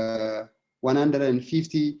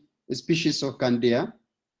 150 species of Candida,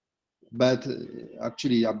 but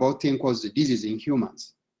actually about 10 cause disease in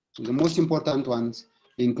humans. So the most important ones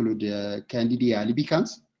include Candida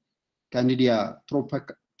albicans, Candida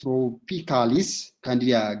tropicalis,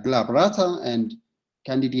 Candida glabrata, and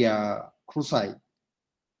Candida krusei.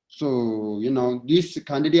 So, you know, this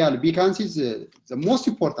Candida albicans is the most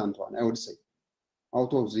important one, I would say,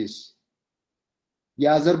 out of this. The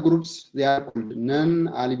other groups, they are called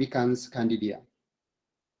non-albicans Candida.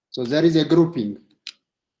 So there is a grouping,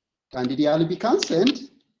 Candida albicans and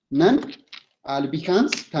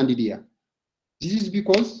non-albicans Candida. This is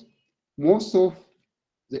because most of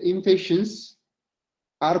the infections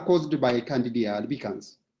are caused by Candida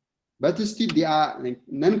albicans. But still, there are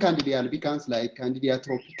non-Candida albicans like Candida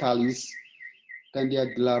tropicalis, Candida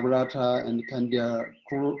glabrata, and Candida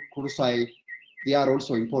krusei. They are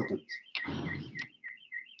also important.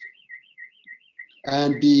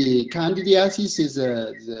 And the candidiasis is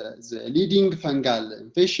the leading fungal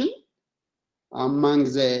infection among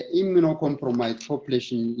the immunocompromised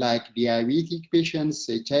population, like diabetic patients,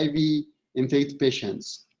 HIV infected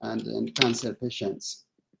patients, and cancer patients.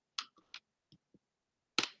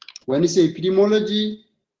 When you say epidemiology,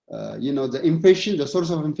 you know, the infection, the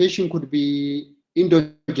source of infection could be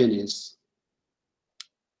endogenous.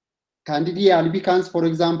 Candida albicans, for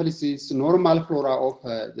example, is normal flora of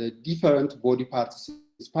the different body parts.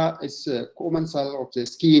 It's a common cell of the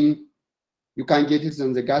skin. You can get it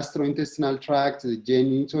in the gastrointestinal tract, the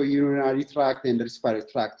genitourinary tract, and the respiratory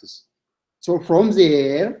tracts. So from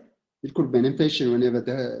there, it could be an infection whenever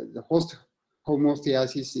the host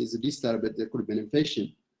homeostasis is disturbed, there could be an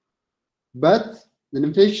infection. But the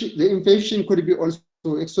infection could be also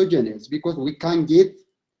exogenous, because we can get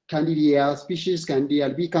Candida species, Candida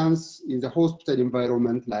albicans in the hospital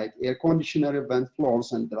environment, like air conditioner, vent floors,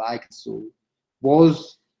 and the like. So both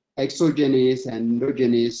exogenous and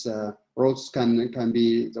endogenous routes can be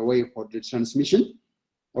the way for the transmission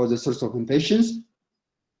or the source of infections.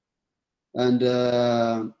 And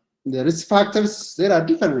the risk factors, there are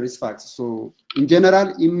different risk factors. So in general,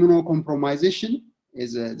 immunocompromisation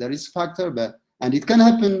is the risk factor, and it can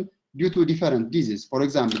happen due to different diseases. For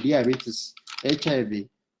example, diabetes, HIV.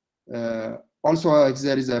 Also, if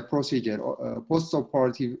there is a procedure,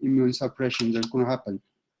 post-operative immune suppression that can happen.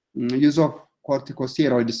 Use of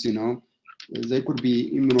corticosteroids, you know, they could be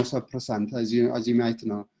immunosuppressant, as you might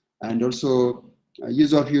know, and also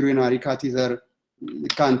use of urinary catheter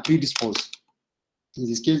can predispose. In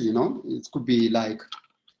this case, you know, it could be like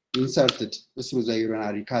inserted through the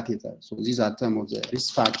urinary catheter. So these are some of the risk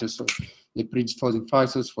factors, so the predisposing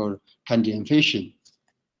factors for Candida infection.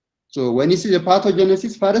 So when you see the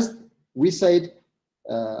pathogenesis, first we said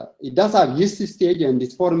it does have yeast stage and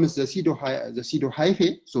it forms the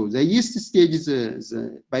pseudohyphae. So the yeast stage is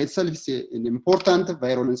by itself is an important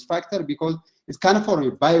virulence factor because it can form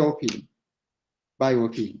a biofilm.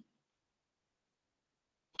 Biofilm.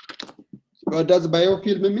 What does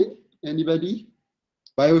biofilm mean? Anybody?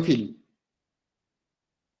 Biofilm.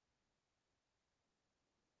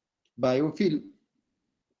 Biofilm.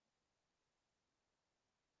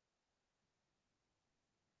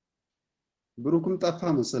 ብሩክም ጠፋ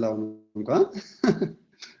መሰላው እንኳን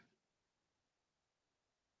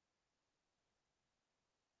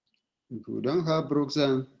you don't have Brooks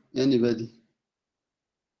anybody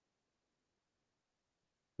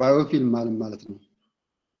biofilm ማለት ነው.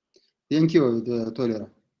 Thank you, Tolera.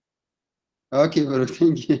 Okay, bro,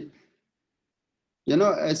 thank you. You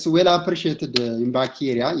know, it's well appreciated in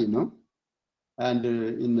bacteria, you know, and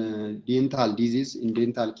in dental disease, in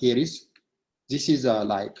dental caries. This is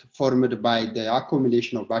like formed by the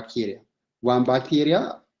accumulation of bacteria. One bacteria,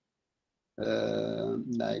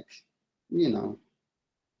 like, you know,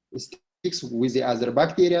 sticks with the other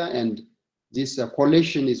bacteria, and this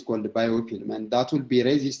collection is called biofilm, and that will be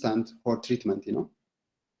resistant for treatment, you know.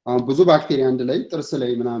 ብዙ ባክቴሪያ አንድ ላይ ጥርስ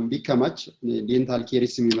ላይ ምናምን ቢከማች ዴንታል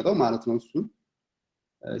ኬሪስ የሚመጣው ማለት ነው። እሱ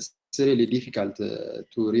it's really difficult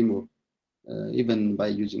to remove even by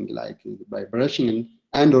using like by brushing,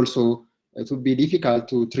 and also it would be difficult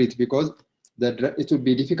to treat because it would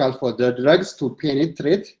be difficult for the drugs to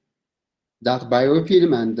penetrate that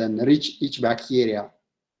biofilm and then reach each bacteria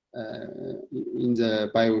in the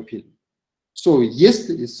biofilm. So yeast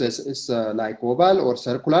is like oval or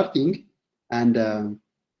circular thing, and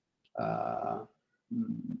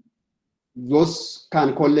those can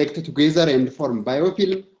collect together and form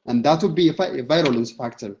biofilm, and that would be a virulence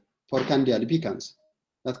factor for Candida albicans.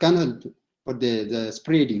 That can help for the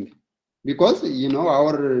spreading, because you know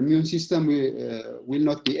our immune system will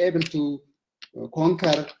not be able to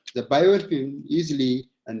conquer the biofilm easily,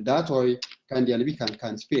 and that way Candida albicans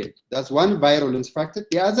can spread. That's one virulence factor.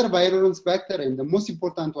 The other virulence factor, and the most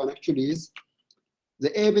important one actually, is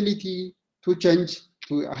the ability to change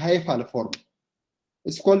to a hyphal form.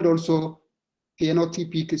 It's called also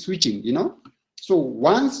phenotypic switching, you know. So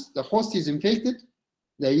once the host is infected,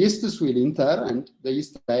 the yeasts will enter, and the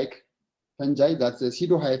yeast like fungi, that the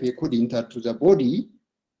pseudohyphae could enter to the body.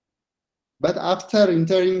 But after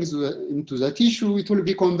entering into the tissue, it will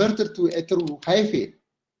be converted to heterohyphae.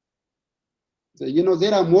 So, you know,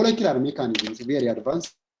 there are molecular mechanisms, very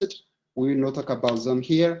advanced. We will not talk about them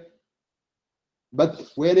here. But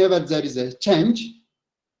whenever there is a change,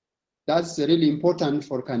 that's really important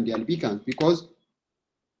for Candida albicans, because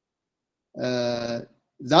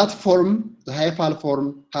that form, the hyphal form,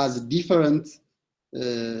 has different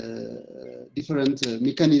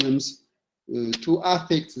mechanisms to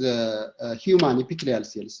affect the human epithelial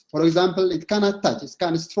cells. For example, it can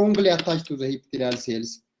strongly attach to the epithelial cells,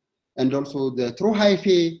 and also the true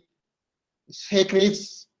hyphae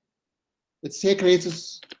secretes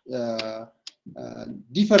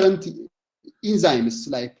different enzymes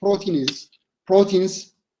like proteins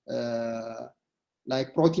like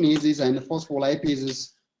proteinases and phospholipases,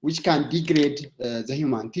 which can degrade the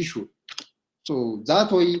human tissue. So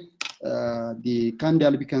that way, the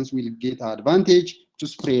Candida albicans will get advantage to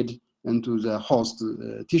spread into the host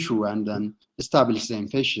tissue and then establish the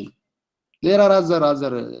infection. There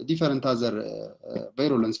are different other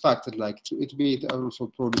virulence factors, like it may also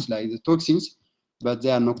produce like the toxins, but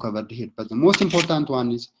they are not covered here. But the most important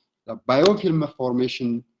one is the biofilm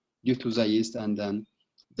formation due to the yeast, and then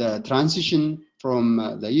the transition from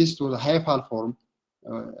the yeast to the hyphal form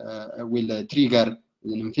will trigger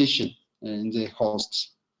an infection in the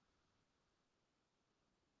hosts.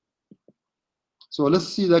 So let's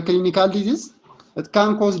see the clinical disease. It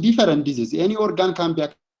can cause different diseases. Any organ can be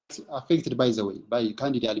affected, by the way, by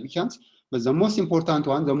Candida albicans. But the most important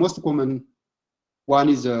one, the most common one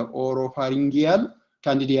is oropharyngeal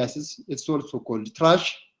candidiasis. It's also called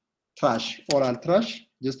thrush, oral thrush,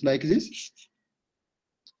 just like this.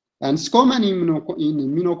 And it's common in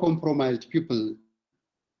immunocompromised people.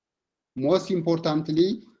 Most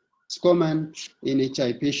importantly, it's common in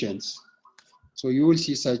HIV patients. So you will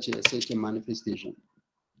see such a manifestation.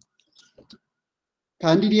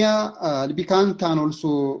 Candida albicans can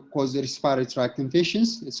also cause respiratory tract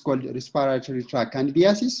infections. It's called respiratory tract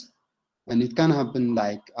candidiasis. And it can happen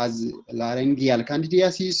like as laryngeal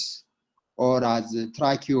candidiasis or as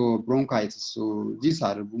tracheobronchitis. So these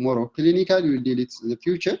are more clinical. We will deal it in the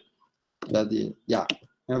future. But yeah,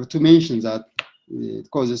 I have to mention that it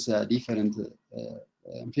causes different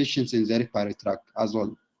infections in the respiratory tract as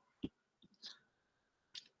well.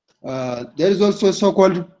 There is also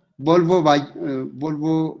so-called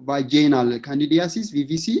vulvovaginal candidiasis,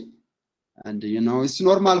 VVC. And it's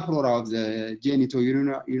normal flora of the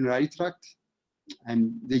genitourinary tract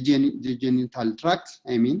and the genital tract,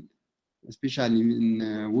 I mean, especially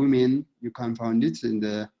in women, you can find it in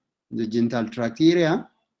the genital tract area.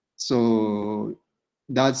 So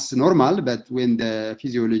that's normal, but when the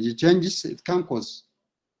physiology changes, it can cause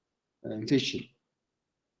infection.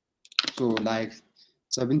 So like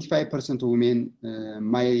 75% of women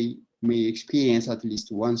may experience at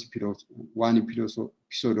least one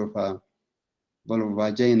episode of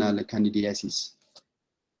vulvovaginal candidiasis.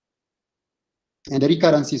 And the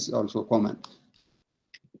recurrence is also common.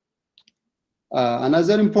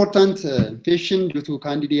 Another important infection due to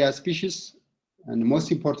Candida species, and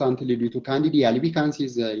most importantly due to Candida albicans,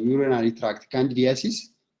 is urinary tract candidiasis.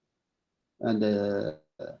 And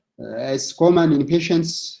it's common in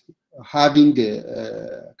patients having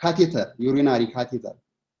catheter, urinary catheter.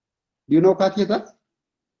 Do you know catheter?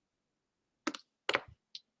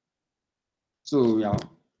 So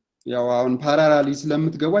ያው አሁን ፓራላሊ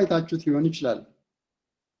ስለምትገባ አይታችሁት ሊሆን ይችላል.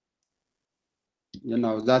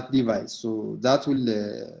 That device. So that will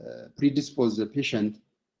predispose the patient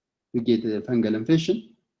to get a fungal infection.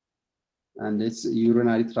 And it's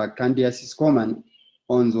urinary tract candidiasis common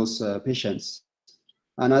on those patients.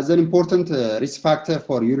 Another important risk factor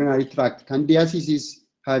for urinary tract candidiasis is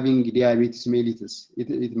having diabetes mellitus.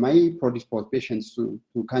 It might predispose patients to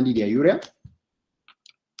candidiuria.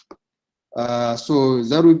 So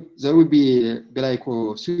there will be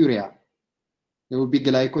glycosuria. There will be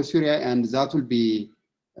glycosuria, and that will be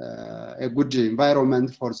a good environment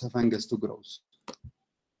for the fungus to grow.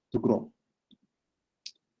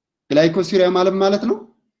 Glycosuria ማለት ነው?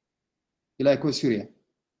 Glycosuria.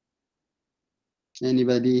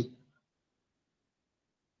 Anybody?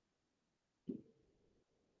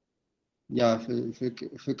 Yeah,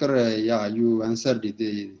 Fikr, yeah, you answered it,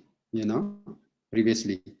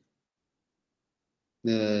 previously.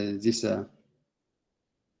 This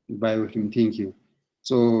biofilm, thank you.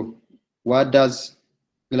 So what does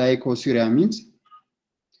glycosuria means?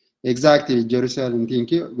 Exactly, Jerusalem, thank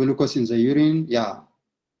you. Glucose in the urine, yeah,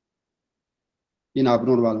 in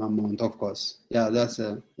abnormal amount, of course. Yeah, that's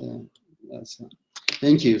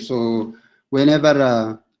thank you. So whenever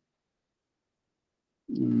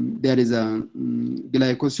there is a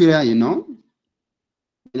glycosuria,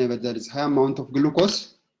 whenever there is high amount of glucose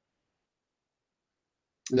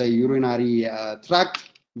the urinary tract,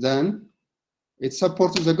 then it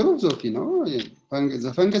supports the growth of,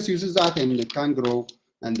 the fungus uses that and it can grow,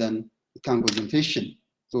 and then it can cause infection.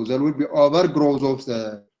 So there will be overgrowth of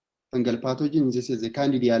the fungal pathogen. This is the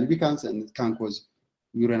Candida albicans, and it can cause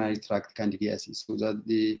urinary tract candidiasis. So that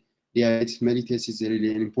the diabetes mellitus is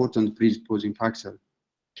really an important predisposing factor.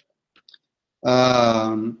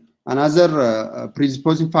 Another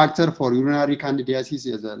predisposing factor for urinary candidiasis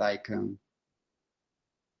is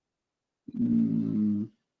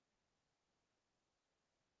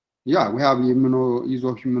yeah, we have use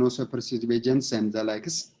of immunosuppressive agents and the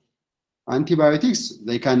likes. Antibiotics,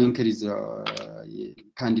 they can increase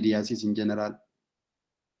candidiasis in general,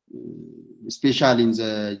 especially in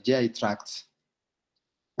the GI tract.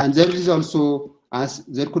 And there is also,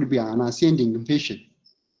 there could be an ascending infection.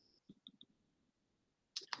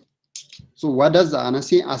 So what does an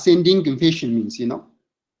ascending infection means,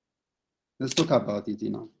 Let's talk about it,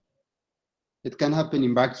 It can happen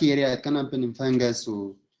in bacteria, it can happen in fungus.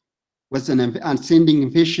 So what's an ascending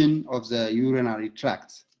infection of the urinary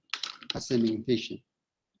tract? Ascending infection.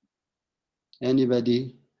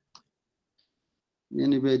 Anybody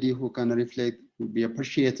who can reflect would be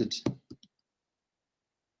appreciated.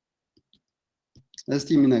 እስቲ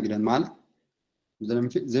የሚነግረን ማለት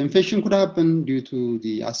The infection could happen due to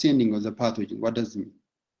the ascending of the pathogen. What does it mean?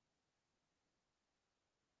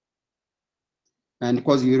 And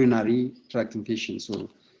cause urinary tract infection. So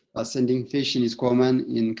ascending infection is common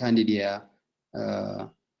in Candida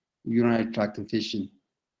urinary tract infection.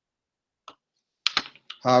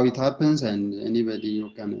 How it happens, and anybody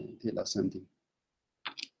who can tell us something.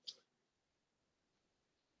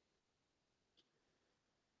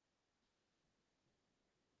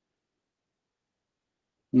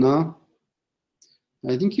 No?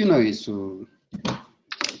 I think you know it. So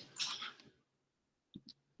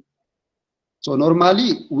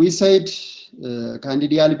normally we said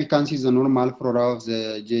Candida albicans is a normal flora of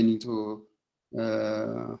the genital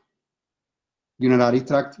urinary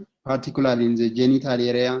tract, particularly in the genital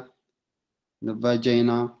area, the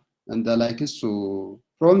vagina, and the like. So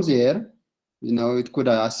from there, you know, it could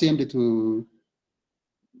ascend to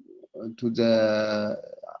the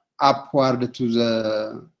upward to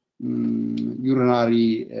the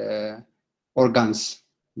urinary organs,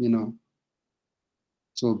 you know.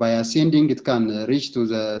 So by ascending, it can reach to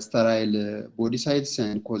the sterile body sites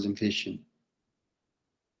and cause infection.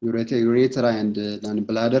 Urethra and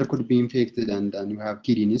bladder could be infected, and then you have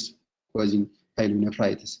kidneys causing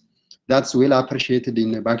pyelonephritis. That's well appreciated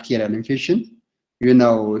in bacterial infection. You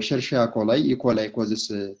know, Escherichia coli, E. coli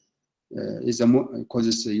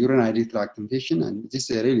causes urinary tract infection, and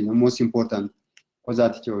this is really the most important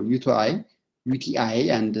causative UTI,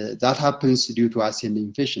 and that happens due to ascending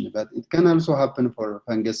infection. But it can also happen for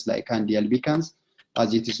fungus like Candida albicans,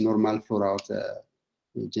 as it is normal throughout the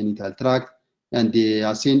genital tract. And the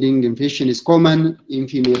ascending infection is common in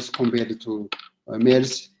females compared to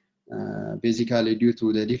males, basically due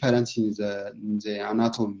to the difference in the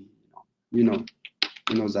anatomy. You know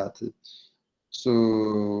that.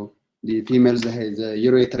 So the females, the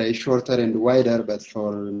urethra is shorter and wider, but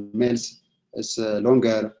for males it's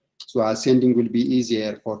longer. So ascending will be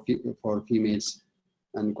easier for females,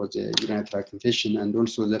 and cause the urinary tract infection, and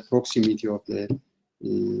also the proximity of the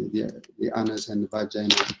anus and the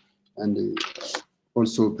vagina, and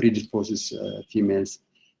also predisposes females.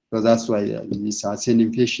 So that's why these ascending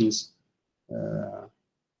infections,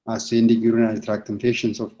 ascending urinary tract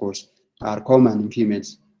infections, of course, are common in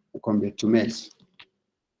females compared to males.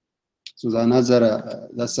 So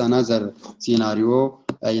that's another scenario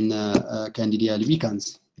in Candida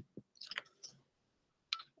albicans.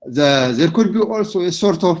 There could be also a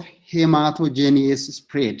sort of hematogenous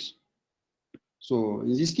spread. So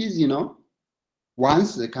in this case, you know,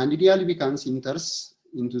 once the Candida albicans enters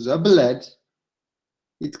into the blood,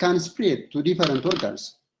 it can spread to different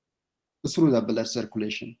organs through the blood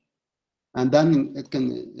circulation, and then it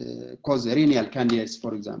can cause renal candidiasis,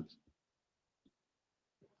 for example.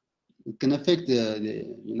 It can affect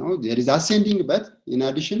you know, there is ascending, but in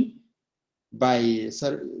addition, by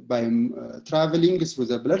traveling through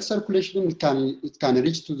the blood circulation, it can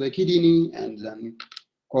reach to the kidney and then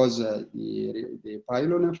cause the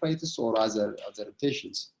pyelonephritis or other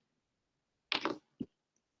infections.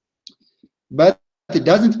 But it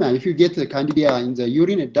doesn't matter if you get the Candida in the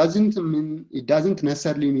urine. It doesn't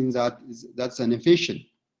necessarily mean that that's an infection.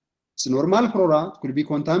 It's normal flora. It could be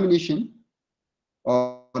contamination,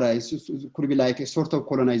 or it could be like a sort of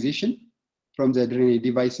colonization from the drainage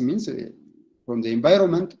device, means from the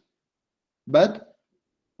environment. But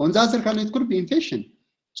on the other hand, it could be infection.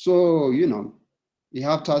 So, you know, you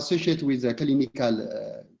have to associate with the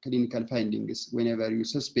clinical findings whenever you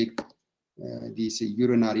suspect these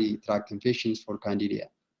urinary tract infections for Candida.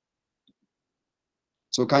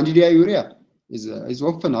 So Candida aurea is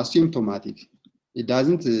often asymptomatic. It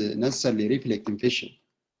doesn't necessarily reflect infection.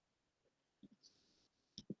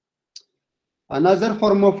 Another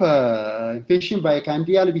form of infection by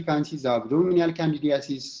Candida albicans is abdominal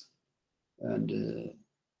candidiasis, and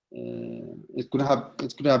it could have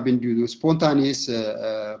been due to spontaneous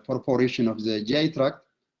perforation of the GI tract,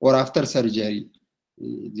 or after surgery.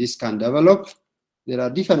 This can develop. There are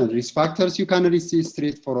different risk factors you can resist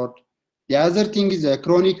straightforward. The other thing is a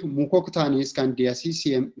chronic mucocutaneous candidiasis,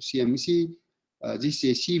 CMC. This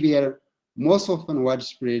is severe, most often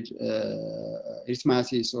widespread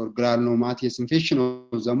erythematosus or granulomatous infection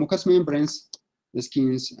of the mucous membranes, the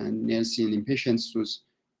skins, and nails in patients with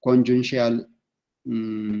congenital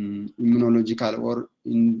immunological or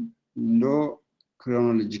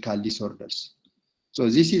endocrinological disorders. So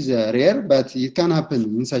this is rare, but it can happen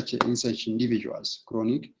in such individuals.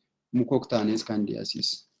 Chronic mucocutaneous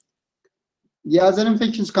candidiasis. The other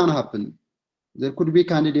infections can happen. There could be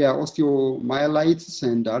Candida osteomyelitis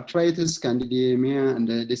and arthritis, candidemia, and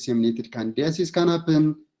disseminated candidiasis can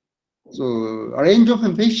happen. So a range of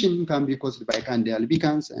infection can be caused by Candida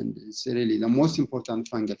albicans, and it's really the most important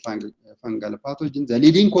fungal pathogen. The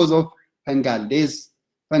leading cause of fungal death,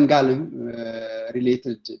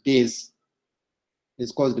 related death,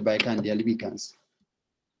 is caused by Candida albicans.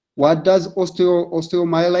 What does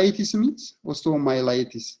osteomyelitis means?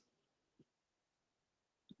 Osteomyelitis.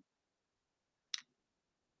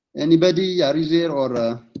 Anybody are you there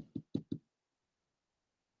or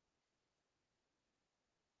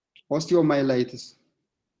osteomyelitis?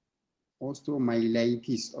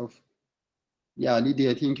 Osteomyelitis of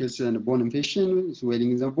Lydia, I think it's a bone infection,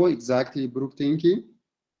 swelling in the bone. Exactly, Brooke, thank you.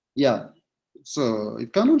 Yeah, so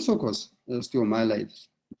it can also cause osteomyelitis.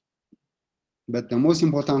 But the most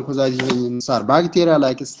important causes are bacteria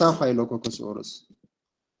like Staphylococcus aureus.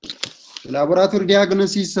 Laboratory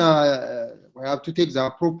diagnosis, we have to take the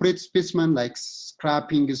appropriate specimen like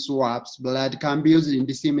scraping, swabs, blood can be used in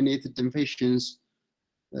disseminated infections.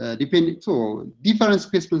 So different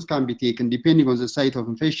specimens can be taken depending on the site of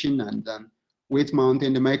infection and weight mount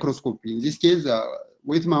and the microscopy. In this case,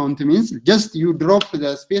 weight mount means just you drop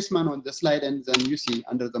the specimen on the slide and then you see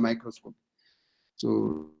under the microscope.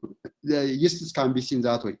 So the yeasts can be seen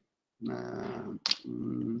that way.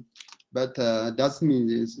 But doesn't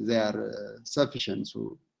mean they are sufficient.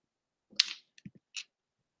 So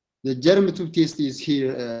the germ tube test is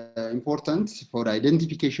here important for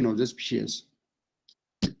identification of the species.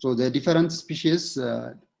 So the different species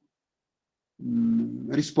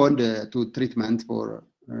respond to treatment for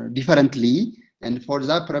differently, and for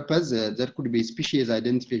that purpose, there could be species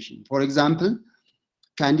identification. For example,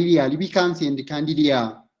 Candida albicans and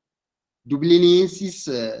Candida dubliniensis,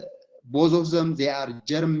 both of them, they are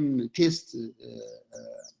germ tube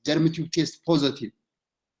test positive.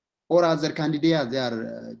 Or other Candida, they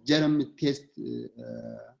are germ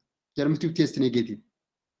tube test negative.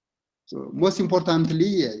 So most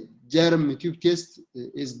importantly, germ tube test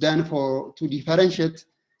is done to differentiate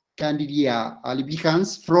Candida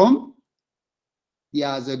albicans from the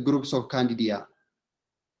other groups of Candida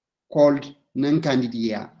called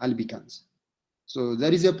non-Candida albicans. So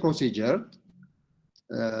there is a procedure,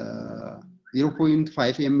 0.5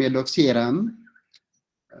 ml of serum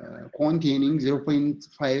containing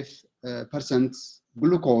 0.5%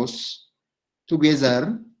 glucose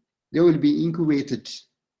together. They will be incubated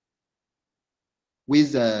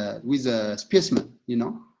with a specimen, you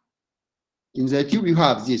know. In the tube, you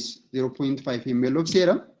have this 0.5 ml of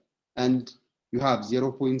serum, and you have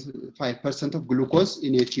 0.5% of glucose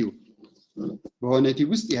in a tube. በሆነ ቲዩብ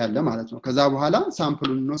ውስጥ ያለ ማለት ነው። ከዛ በኋላ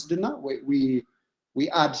ሳምፕሉን እንወስድና we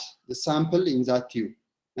add the sample in that tube,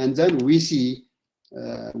 and then we see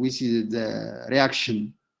the reaction.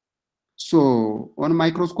 So on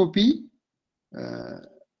microscopy,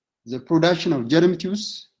 the production of germ tubes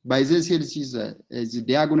by the cells is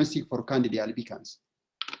diagnostic for Candida albicans.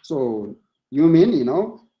 So you mean, you know,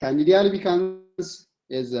 Candida albicans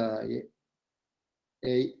is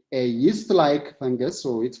a yeast-like fungus, so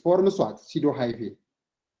it forms what? Pseudohyphae.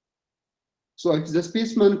 So if the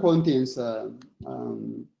specimen contains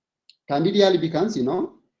Candida albicans, you know,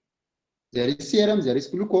 there is serum, there is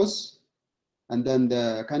glucose, and then the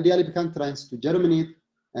Candida albicans tries to germinate,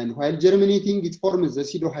 and while germinating, it forms the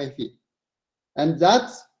pseudohyphae. And that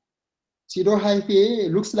pseudohyphae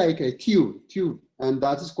looks like a tube, and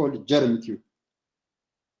that is called germ tube.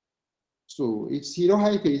 So if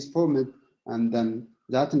pseudohyphae is formed, and then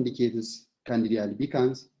that indicates Candida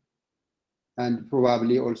albicans, and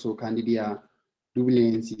probably also Candida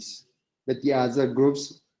dubliniensis. But the other groups,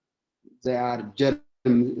 they are germ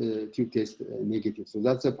tube test negative. So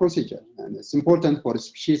that's a procedure, and it's important for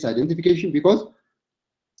species identification because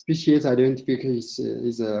species identification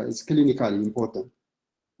is clinically important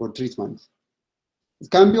for treatment. It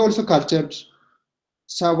can be also cultured.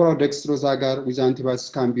 Several dextrose agar with antibiotics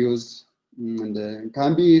can be used, and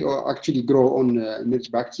can be actually grow on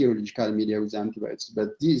bacteriological media with antibiotics. But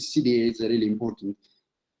this CDA is really important.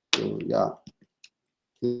 So yeah,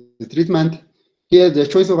 the treatment here, the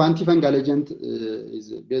choice of antifungal agent is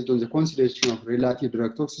based on the consideration of relative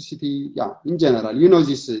drug toxicity. Yeah, in general, you know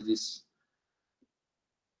this.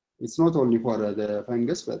 It's not only for the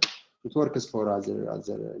fungus, but it works for other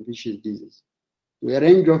infectious diseases. So a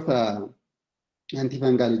range of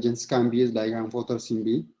antifungal agents can be used like amphotericin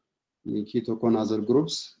B, ketoconazole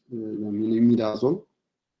groups, imidazole,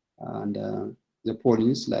 and the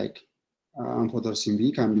pollens like amphotericin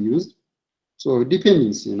B can be used. So it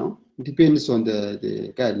depends, you know, it depends on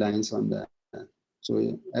the guidelines on the.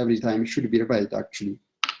 So every time it should be revised actually,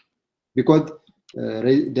 because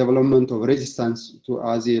development of resistance to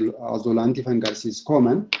azole antifungals is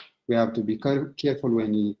common. We have to be careful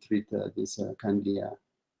when we treat this Candida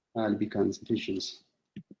albicans infections.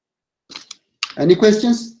 Any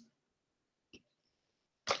questions?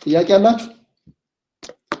 ጥያቄ አላችሁ?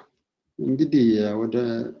 እንግዲህ ወደ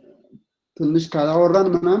ትንሽ ካላወራን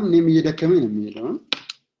ምናምን እኔም እየደከመኝ ነው የሚሄደው።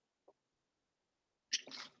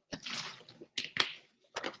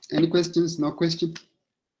 Any questions? No question?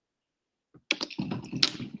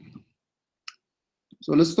 So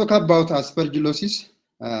let's talk about aspergillosis.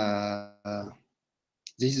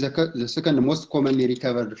 This is the second most commonly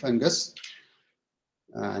recovered fungus,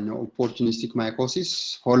 opportunistic mycosis,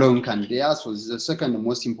 following Candida. So this is the second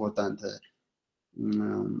most important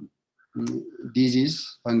disease,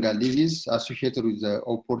 fungal disease associated with the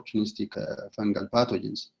opportunistic fungal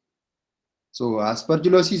pathogens. So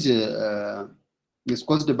aspergillosis is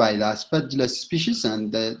caused by the Aspergillus species,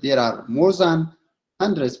 and there are more than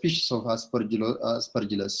 100 species of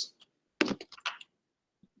Aspergillus.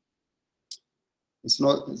 It's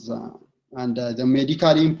not, and the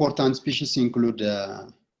medically important species include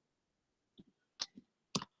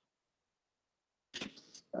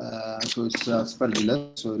so it's Aspergillus,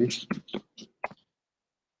 sorry.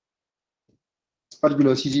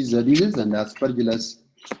 Aspergillosis is the disease, and Aspergillus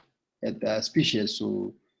species. So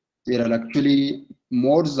there are actually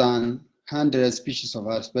more than 100 species of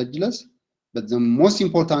Aspergillus, but the most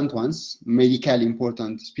important ones, medically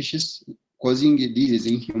important species causing disease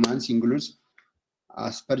in humans includes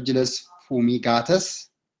Aspergillus fumigatus,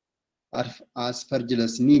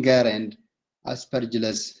 Aspergillus niger, and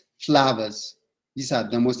Aspergillus flavus. These are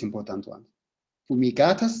the most important ones.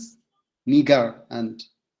 Fumigatus, niger, and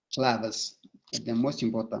flavus are the most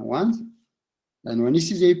important ones. And when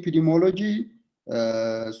this is epidemiology,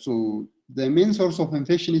 so the main source of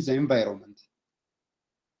infection is the environment.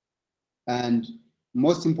 And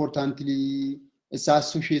most importantly, it's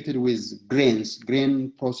associated with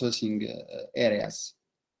grain processing areas.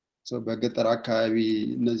 So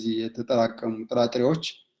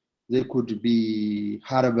they could be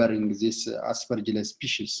harboring this Aspergillus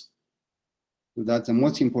species. So that's the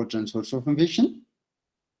most important source of infection.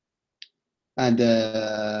 And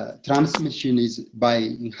transmission is by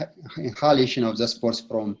inhalation of the spores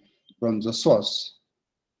from the source.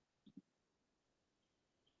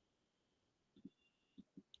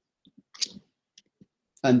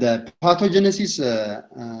 And the pathogenesis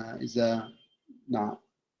is now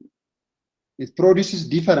it produces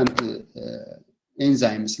different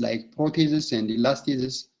enzymes like proteases and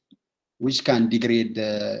elastases, which can degrade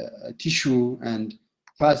the tissue and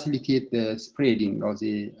facilitate the spreading of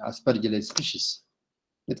the Aspergillus species.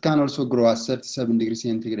 It can also grow at 37 degrees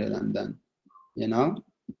centigrade, and then,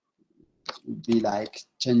 be like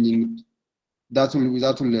changing. That will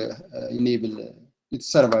enable its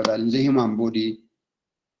survival in the human body.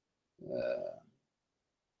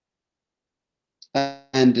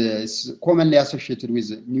 And it's commonly associated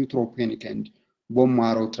with neutropenic and bone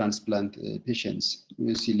marrow transplant patients.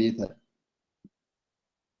 We'll see later.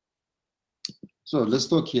 So let's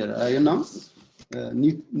talk here.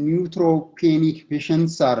 Neutropenic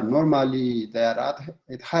patients are normally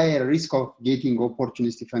at higher risk of getting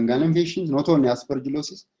opportunistic fungal infections, not only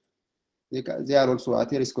aspergillosis. They are also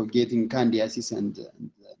at risk of getting candidiasis and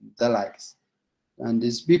the likes. And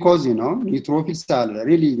it's because, neutrophils are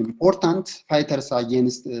really important fighters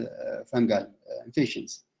against fungal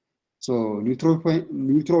infections. So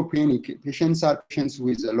neutropenic patients are patients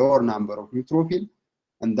with a lower number of neutrophil,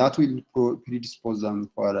 and that will predispose them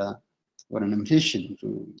for an infection. So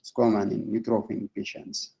it's common in neutropenic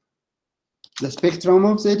patients. The spectrum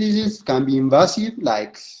of the disease can be invasive,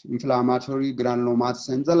 like inflammatory granulomatous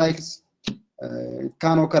and the likes. It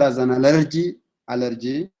can occur as an allergy.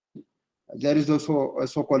 There is also a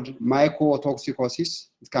so-called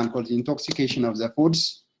mycotoxicosis. It can cause intoxication of the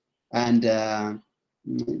foods, and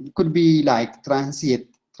it could be like transient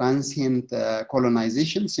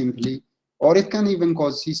colonization simply, or it can even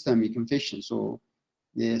cause systemic infection. So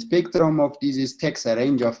the spectrum of disease takes a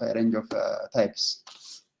range of types.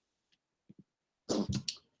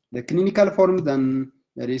 The clinical form, then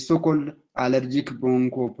there is so-called allergic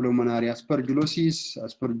bronchopulmonary aspergillosis,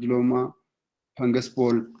 aspergilloma, fungus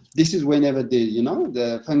ball. This is whenever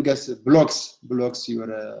the fungus blocks your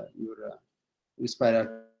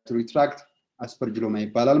respiratory tract. Aspergilloma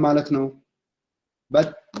ይባላል ማለት ነው. But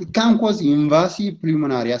it can cause invasive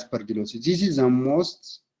pulmonary aspergillosis. This is the most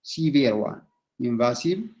severe one.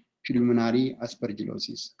 Invasive pulmonary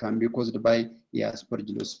aspergillosis can be caused by the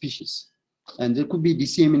Aspergillus species. And there could be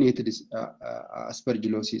disseminated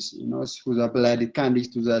aspergillosis, through the blood. It can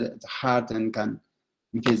reach to the heart and can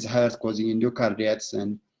infect the heart, causing endocarditis,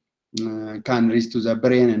 and can reach to the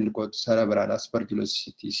brain and cause cerebral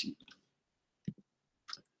aspergillosis.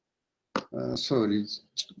 Sorry.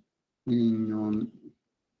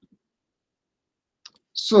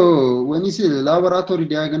 So when you say the laboratory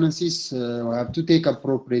diagnosis, we have to take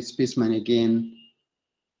appropriate specimen again.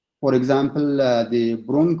 For example, the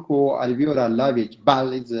bronchoalveolar lavage,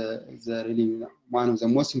 BAL, is really one of the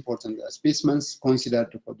most important specimens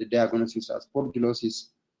considered for the diagnosis of aspergillosis.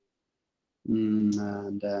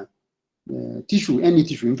 Tissue, any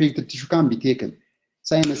tissue, infected tissue can be taken.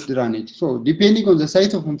 Sinus drainage. So depending on the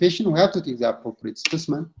site of infection, we have to take the appropriate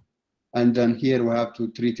specimen. And then here we have to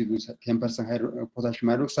treat it with 10% potassium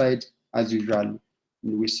hydroxide, as usual.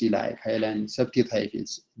 We see like hyaline septate hyphae.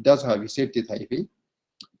 It does have a septate hyphae.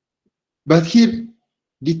 But here,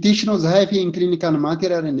 detection of the hyphae in clinical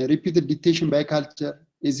material and repeated detection by culture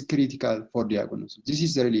is critical for diagnosis. This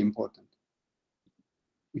is really important.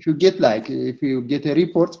 If you get a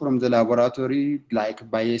report from the laboratory, like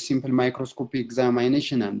by a simple microscopic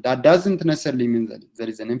examination, and that doesn't necessarily mean that there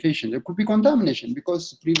is an infection. There could be contamination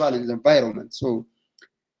because prevalent environment. So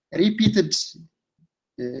repeated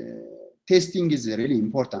testing is really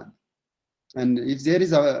important. And if there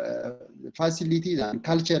is a facility, then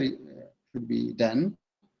culture should be done,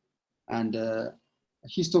 and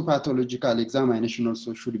histopathological examination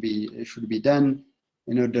also should be done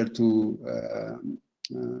in order to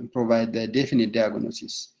provide the definite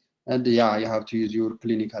diagnosis. And yeah, you have to use your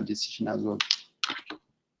clinical decision as well.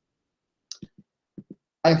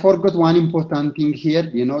 I forgot one important thing here.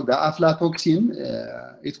 You know, the aflatoxin,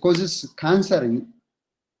 it causes cancer,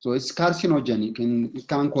 so it's carcinogenic, and it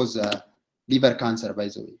can cause liver cancer, by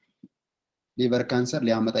the way. Liver cancer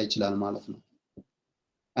ሊያመጣ ይችላል ማለት ነው.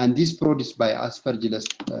 And this produced by Aspergillus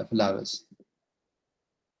flavus.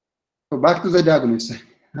 So back to the diagnosis.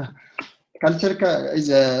 Culture is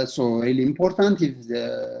so really important if the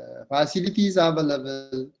facility is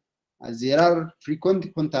available, as there are frequent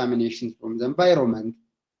contaminations from the environment.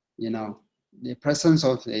 You know, the presence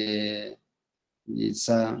of this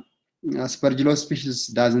Aspergillus species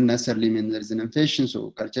doesn't necessarily mean there's an infection, so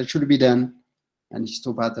culture should be done, and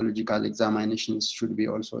histopathological examinations should be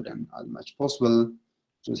also done as much possible.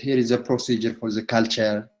 So here is a procedure for the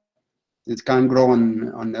culture. It can grow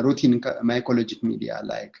on routine mycologic media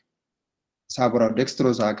like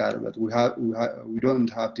sabrodextrose agar, but we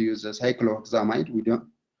don't have to use the cyclohexamide. We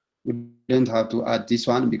don't have to add this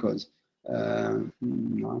one because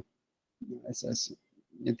no,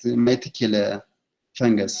 it might kill a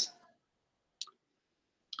fungus.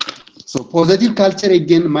 So positive culture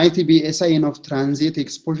again might be a sign of transient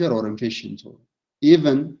exposure or infection. So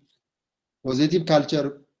even positive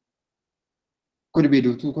culture could be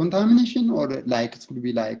due to contamination, or like it could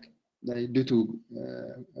be like due to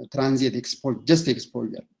transient exposure, just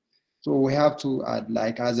exposure. So we have to add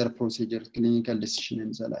like other procedures, clinical decision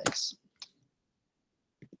and the likes.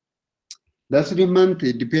 The treatment,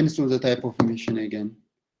 it depends on the type of infection again.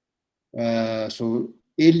 So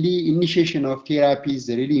early initiation of therapy is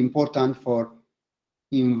really important for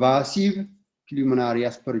invasive pulmonary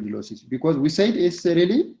aspergillosis, because we said it's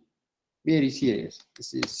really very serious.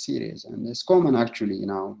 This is serious, and it's common actually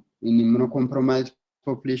now in immunocompromised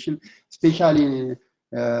population, especially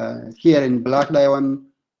here in Black Lion.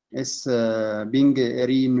 It's being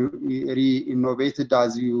re-innovated,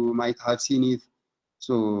 as you might have seen it.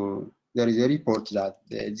 So there is a report that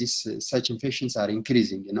such infections are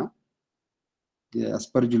increasing. You know, the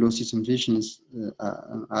aspergillosis infections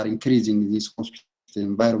are increasing in this hospital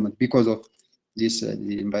environment because of this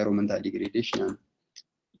the environmental degradation.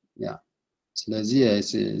 Yeah. ስለዚህ is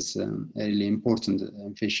a really important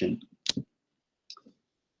infection.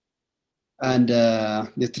 And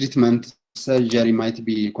the treatment surgery might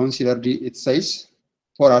be considered. It says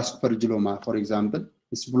for aspergilloma, for example,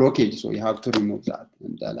 it's blockage, so you have to remove that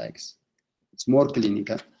and the likes. It's more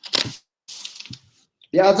clinical.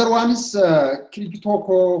 The other one is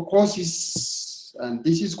cryptococcus, and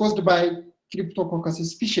this is caused by Cryptococcus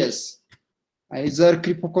species, either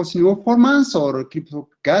Cryptococcus neoformans or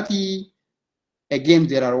Cryptococcus. Again,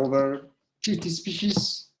 there are over 50 species,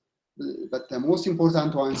 but the most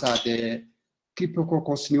important ones are the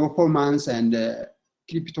Cryptococcus neoformans and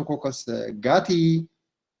Cryptococcus gatti,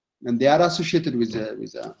 and they are associated with a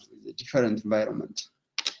different environment.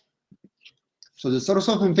 So the source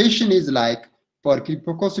of infection is like for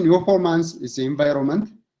Cryptococcus neoformans is the environment,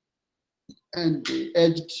 and the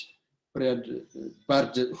edged bird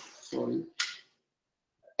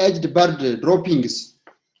droppings.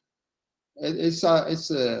 It's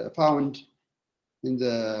found in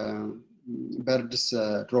the bird's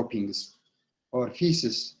droppings or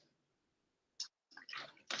feces,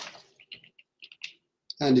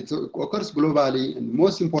 and it occurs globally and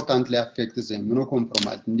most importantly affects the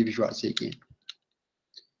immunocompromised individuals again.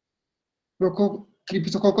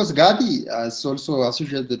 Cryptococcus gattii is also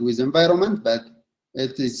associated with environment, but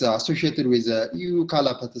it is associated with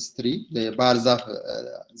eucalyptus tree, the bar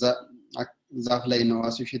zaf ላይ ነው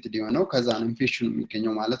associated የሆነው ከዛ ነው ኢንፌክሽን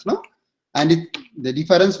የሚገኘው ማለት ነው። And the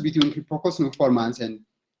difference between Cryptococcus uniformans and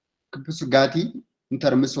Cryptococcus gattii in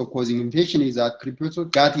terms of causing infection is that Cryptococcus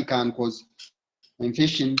gattii can cause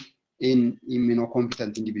infection in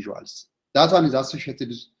immunocompetent individuals. That one is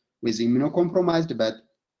associated with immunocompromised, but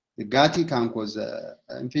the gattii can cause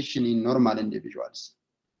infection in normal individuals.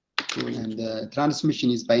 And the transmission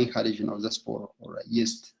is by inhalation of the spore or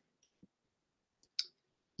yeast.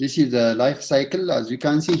 This is the life cycle. As you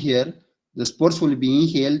can see here, the spores will be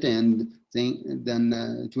inhaled and then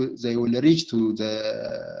they will reach to the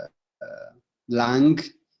lung,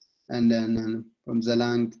 and then from the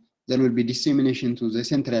lung there will be dissemination to the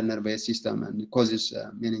central nervous system and causes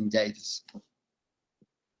meningitis.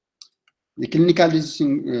 The clinical diseases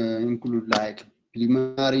include like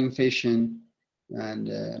pulmonary infection and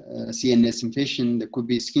CNS infection. There could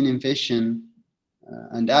be skin infection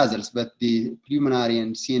and others, but the pulmonary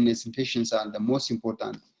and CNS infections are the most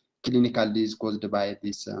important clinical disease caused by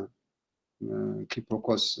this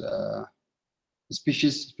Cryptococcus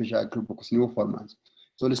species, especially Cryptococcus neoformans.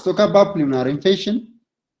 So let's talk about pulmonary infection.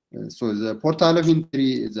 So the portal of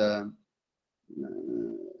entry is the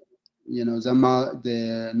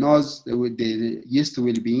nose, the yeast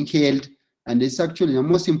will be inhaled, and it's actually the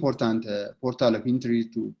most important portal of entry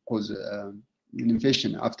to cause an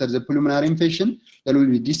infection. After the pulmonary infection, there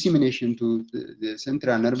will be dissemination to the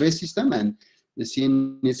central nervous system, and the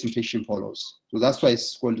CNS infection follows. So that's why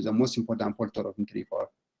it's called the most important portal of entry for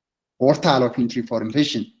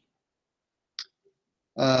infection.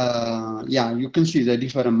 Yeah, you can see the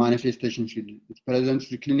different manifestations. It presents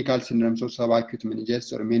the clinical syndromes of subacute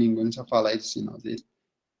meningitis or meningoencephalitis. This.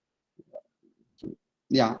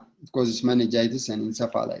 Yeah, it causes meningitis and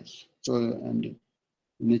encephalitis. So, and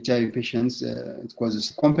in HIV patients, it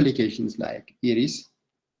causes complications like iris,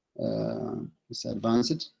 it's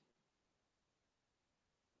advanced,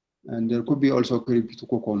 and there could be also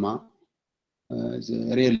cryptococoma,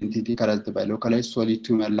 the real entity characterized by localized solid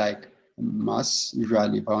tumor-like mass,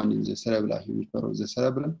 usually found in the cerebral hemisphere of the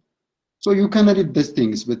cerebellum. So you can read these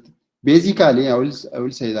things, but basically, I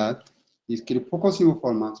will say that these Cryptococcus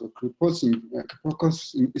neoformans or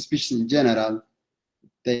Cryptococcus species in general,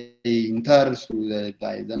 they enter through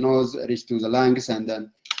the nose, reach to the lungs, and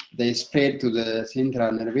then they spread to the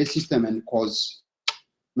central nervous system and cause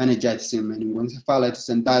meningitis and meningoencephalitis,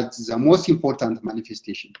 and that's the most important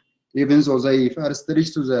manifestation. Even though they first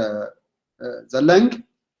reach to the lung,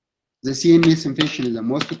 the CNS infection is the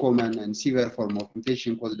most common and severe form of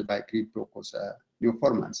infection caused by Cryptococcus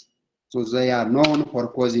neoformans. So they are known for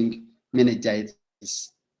causing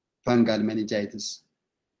meningitis, fungal meningitis.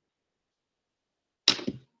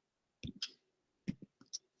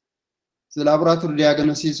 The laboratory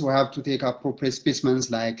diagnosis, we have to take appropriate specimens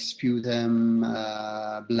like sputum,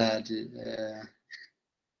 blood,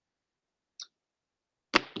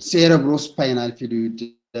 cerebrospinal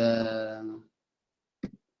fluid.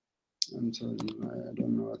 I'm sorry, I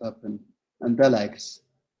don't know what happened. And the likes.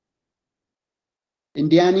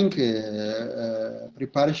 Indian ink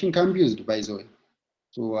preparation can be used, by the way.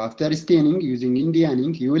 So after staining using Indian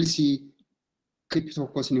ink, you will see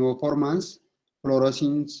Cryptococcus neoformans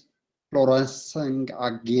fluorescing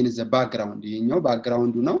against the background. ይሄኛው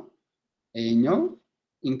ባክግራውንዱ ነው። ይሄኛው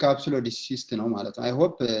encapsulated cyst ነው ማለት ነው። I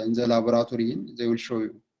hope in the laboratory they will show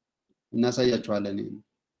you. እናሳያችኋለን።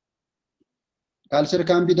 Culture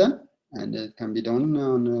can be done, and it can be done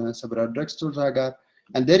on several drugstores agar.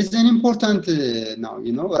 And there is an important now,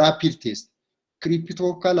 rapid test.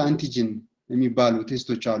 Cryptococcal antigen የሚባሉ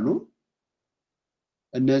ቴስቶች አሉ።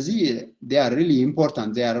 እነዚህ they are really important.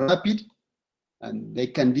 They are rapid, and they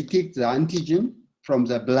can detect the antigen from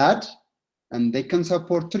the blood, and they can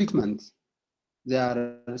support treatment. They are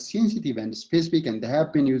sensitive and specific, and they have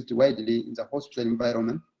been used widely in the hospital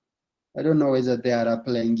environment. I don't know whether they are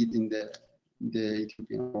applying it in the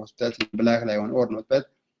Ethiopian hospitals in Black Lion or not, but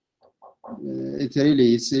it's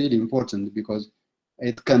really important because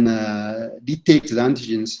it can detect the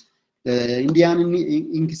antigens. The Indian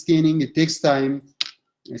ink staining, it takes time,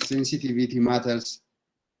 sensitivity matters,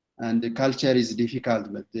 and the culture is difficult,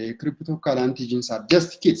 but the cryptococcal antigens are just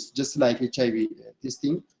kits, just like HIV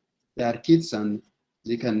testing. They are kits, and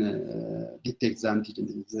they can detect the antigen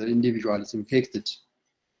if the individual is infected.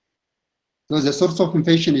 So the source of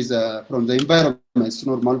infection is from the environment.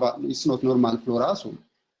 It's not normal flora, so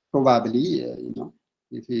probably,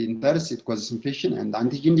 if it enters, it causes infection, and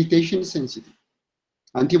antigen detection is sensitive.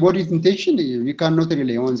 Antibody detection, we cannot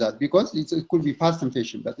rely on that because it could be past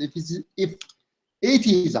infection. But if it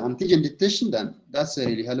is antigen detection, then that's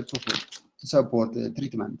really helpful to support the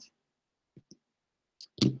treatment.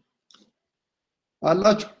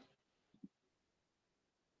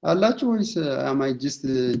 አላችሁ ወይስ am I just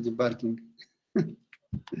barking?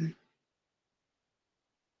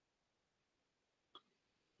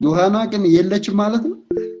 ዮሐና ግን የለችም ማለት ነው።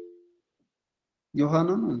 ዮሐና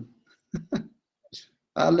ነው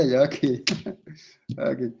አለ። Okay.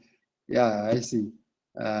 Okay. Yeah, I see.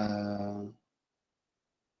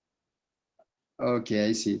 Okay,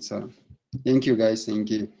 I see. So thank you guys. Thank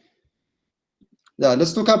you. Yeah,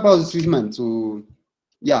 let's talk about the treatment. So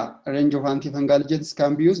yeah, a range of antifungal agents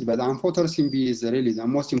can be used, but amphotericin B is really the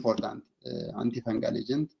most important antifungal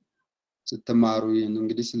agent. ስትማሩ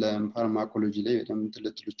እንግዲህ ስለ ፋርማኮሎጂ ላይ በደንብ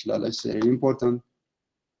ትልትሉ ይችላላችሁ። Very important,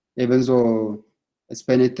 even though its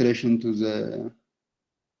penetration to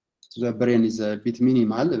the brain is a bit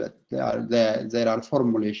minimal, but there are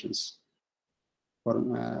formulations for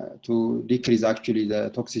to decrease actually the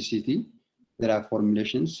toxicity. There are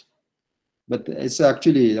formulations, but it's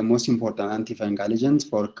actually the most important antifungal agent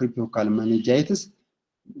for cryptococcal meningitis.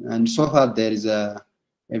 And so far there is a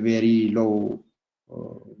very low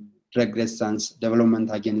drug resistance development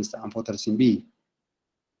against amphotericin B.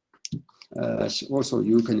 Also,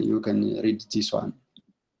 you can read this one.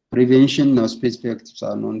 Prevention, no specific actives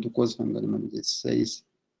are known to cause fungal meningitis.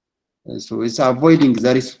 So it's avoiding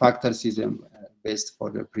the risk factors is best for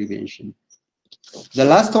the prevention. The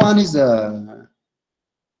last one is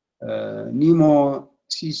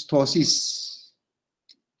pneumocystosis.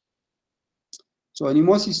 So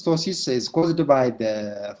pneumocystosis is caused by the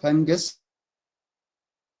fungus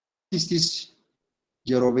Cystis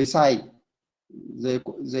gyrovesi.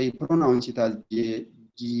 They pronounce it as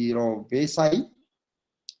gyrovesi,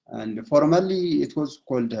 and formerly it was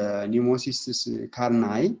called Pneumocystis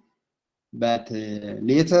carni, but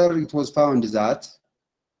later it was found that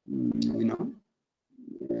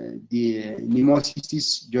the Pneumocystis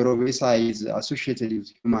gyrovesi is associated with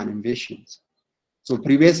human invasions. So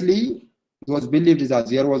previously it was believed that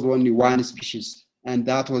there was only one species, and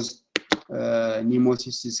that was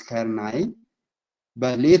Pneumocystis carni,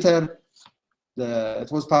 but later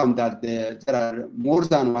it was found that there are more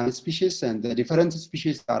than one species, and the different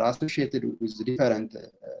species are associated with different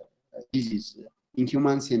diseases in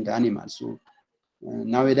humans and animals. So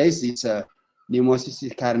nowadays it's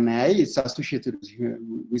Pneumocystis carni is associated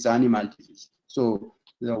with animal disease. So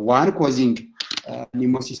the one causing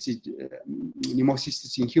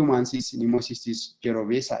pneumocystis in humans is Pneumocystis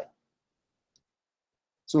gyrovesi.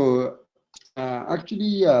 So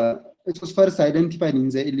actually, it was first identified in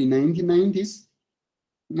the early 1990s,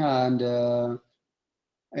 and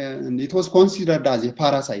it was considered as a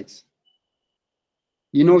parasite.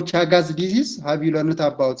 You know Chagas disease? Have you learned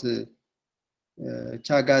about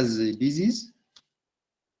Chagas disease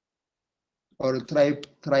or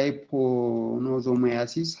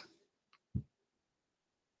trypanosomiasis?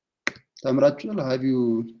 Tamrachul, have you?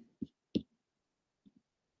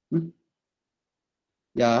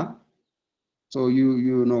 Yeah. So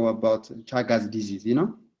you know about Chagas disease, you know?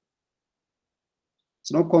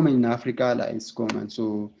 It's not common in Africa, like it's common.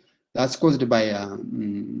 So that's caused by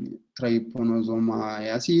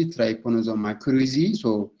trypanosomiasis, Trypanosoma cruzi.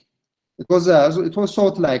 So it was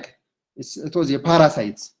thought like it was a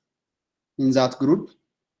parasite in that group,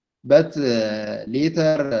 but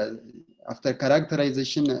later after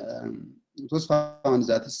characterization, it was found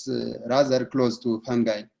that it's rather close to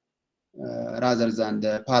fungi. Rather than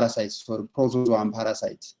the parasites or protozoan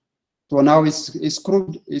parasites. So now it's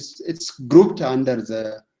grouped under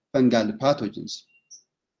the fungal pathogens.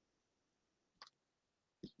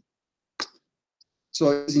 So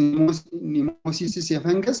is pneumocystis a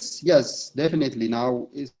fungus? Yes, definitely. Now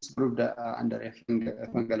it's grouped under a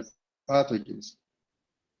fungal pathogens.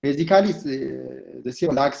 Basically, the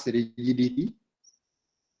cell lacks rigidity,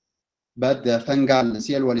 but the fungal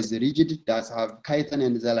cell wall is rigid. It does have chitin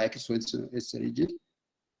and the like, so it's rigid.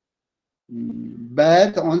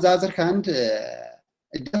 But on the other hand,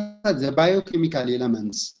 it does have the biochemical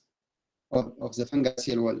elements of the fungal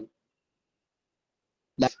cell wall,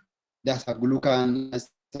 like that have glucan,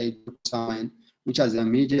 glucosamine, which has a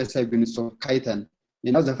major subunits of chitin.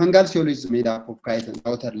 You know, the fungal cell is made up of chitin,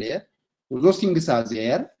 outer layer. So those things are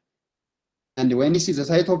there, and when you see the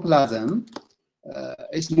cytoplasm,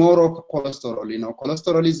 it's more of cholesterol. You know,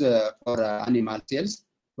 cholesterol is for animal cells,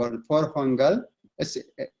 but for fungal, it's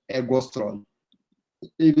ergosterol.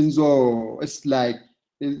 Even though it's like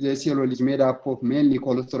the cell is made up of mainly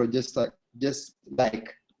cholesterol, just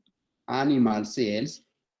like animal cells,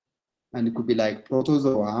 and it could be like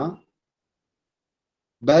protozoa,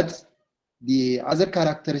 but the other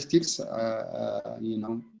characteristics,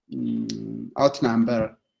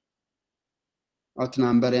 outnumber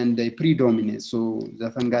and they predominate. So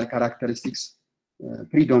the fungal characteristics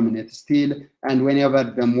predominate still. And whenever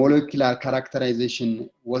the molecular characterization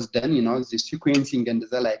was done, the sequencing and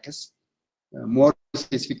the likes, more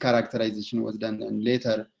specific characterization was done, and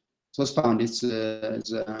later it was found it's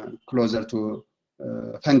closer to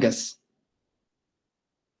fungus,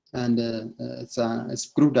 and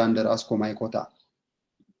it's grouped under Ascomycota.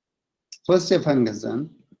 So let's say fungus then.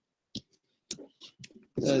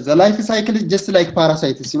 The life cycle is just like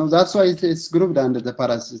parasites, that's why it's grouped under the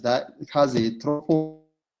parasites, that it has a tropho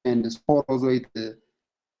and sporozoid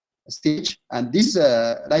stage, and this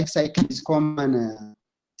life cycle is common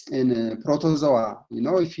in protozoa.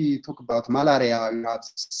 If you talk about malaria, you have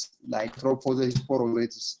like trophozoid, sporozoid,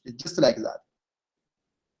 it's just like that.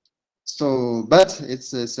 So, but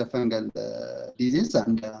it's a fungal disease,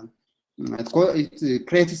 and it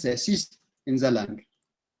creates a cyst in the lung,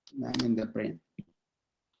 in the brain.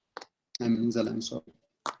 In the lung, so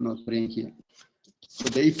not brain here. So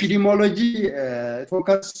the epidemiology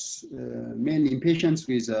focuses mainly in patients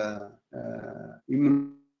with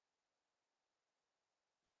immune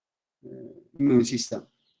system.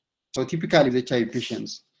 So typically the HIV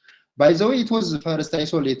patients. By the way, it was first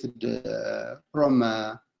isolated from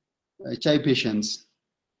HIV patients.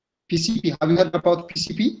 PCP, have you heard about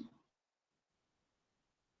PCP?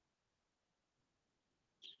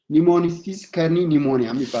 Pneumonitis carni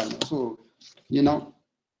pneumonia. So,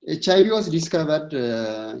 HIV was discovered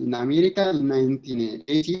in America in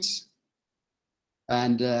 1980s,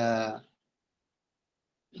 and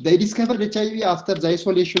they discovered HIV after the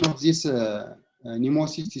isolation of this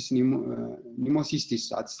pneumocystis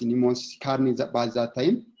that's pneumocystis carni by that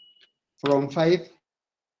time, from 5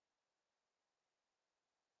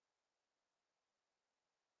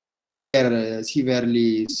 were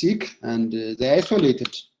severely sick, and they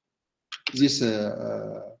isolated this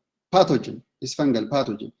pathogen, this fungal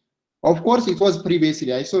pathogen. Of course, it was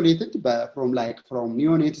previously isolated from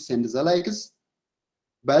neonates and the likes,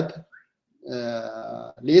 but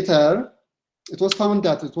later it was found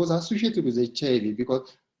that it was associated with HIV,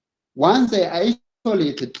 because once they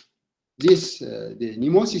isolated this the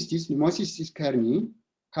pneumocystis carni,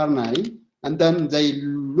 and then they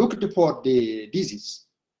looked for the disease,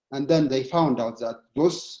 and then they found out that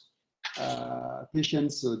those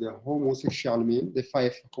patients, the homosexual men, the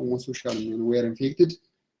 5 homosexual men were infected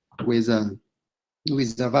with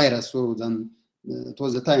the virus. So then it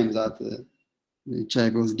was the time that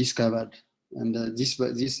HIV was discovered, and this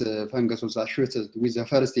fungus was associated with the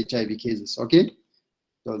first HIV cases. Okay,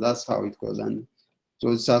 so that's how it goes, and so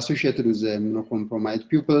it's associated with immunocompromised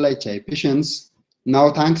people, HIV patients.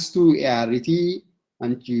 Now, thanks to ART,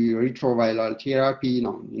 antiretroviral therapy,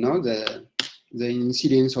 the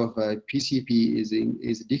incidence of PCP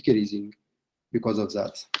is decreasing because of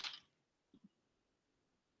that.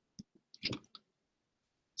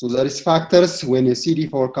 So the risk factors: when a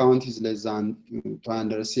CD4 count is less than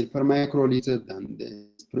 200 cells per microliter, then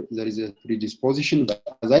there is a predisposition. But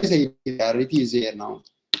as I say, ART is there now.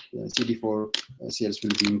 The CD4 cells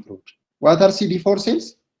will be improved. What are CD4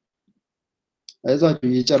 cells?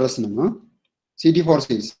 CD4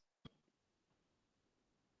 cells.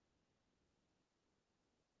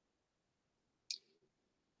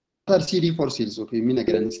 What are CD4 cells? Okay, Mina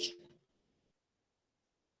Gransky.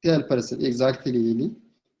 12%, exactly.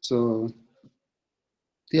 So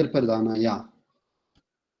 12%, yeah.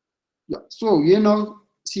 So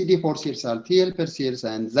CD4 cells are helper cells,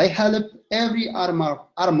 and they help every arm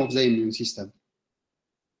of the immune system.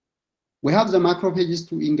 We have the macrophages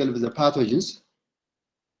to engulf the pathogens,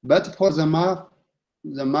 but for the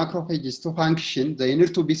macrophages to function, they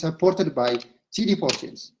need to be supported by CD4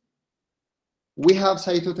 cells. We have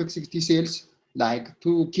cytotoxic T cells like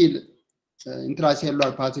to kill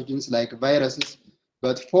intracellular pathogens like viruses,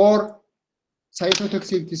 but for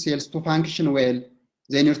cytotoxic T cells to function well,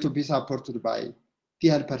 they need to be supported by T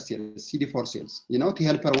helper cells, CD4 cells. T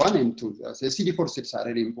helper 1 and 2. The CD4 cells are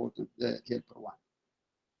really important, T helper 1.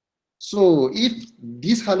 So if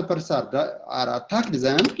these helpers are attacked,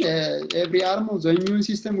 then every arm of the immune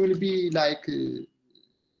system will be like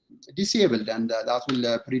disabled, and that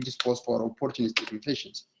will predispose for opportunistic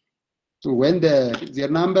infections. So when their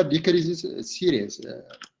number decreases, it's serious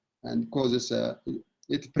and causes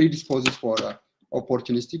it predisposes for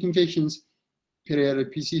opportunistic infections,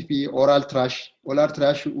 PCP, oral thrush. Oral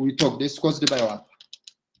thrush, we talk, this caused by what?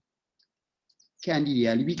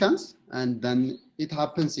 Candida albicans, and then it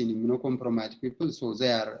happens in immunocompromised people, so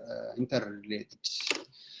they are interrelated.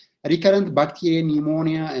 recurrent bacterial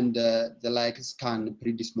pneumonia and the likes can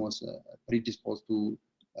predispose to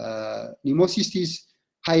pneumocystis,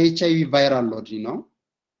 high HIV viral load, you know.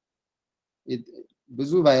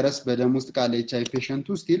 ብዙ ቫይረስ በደም ውስጥ ካለ HIV patient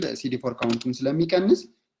still CD4 count ስለሚቀንስ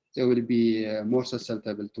they will be more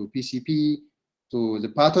susceptible to PCP, to the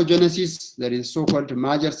pathogenesis. There is so-called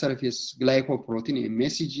major surface glycoprotein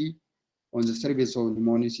 (MSG) on the surface of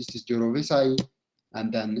pneumocystis jirovecii, and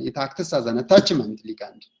then it acts as an attachment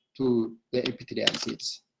ligand to the epithelial cells.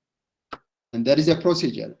 And there is a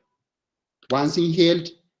procedure. Once inhaled,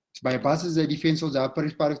 it bypasses the defense of the upper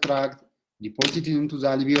respiratory tract, deposited into the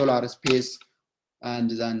alveolar space, and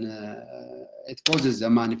then it causes a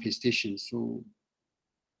manifestation. So,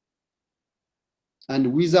 and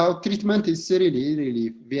without treatment, it's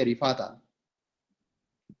really very fatal.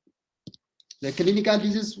 The clinical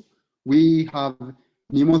disease, we have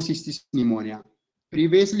pneumocystis pneumonia.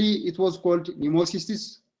 Previously, it was called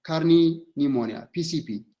pneumocystis carni pneumonia,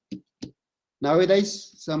 PCP. Nowadays,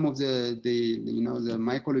 some of the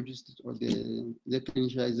mycologists or the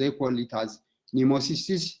clinicians, they call it as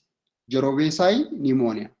pneumocystis jirovecii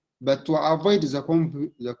pneumonia. But to avoid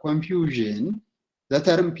the confusion, the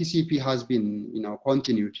term PCP has been,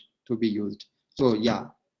 continued to be used. So yeah,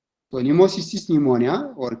 so pneumocystis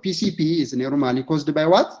pneumonia or PCP is normally caused by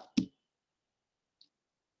what?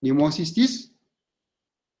 Pneumocystis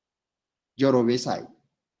jirovecii,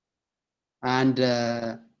 and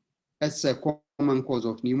it's a common cause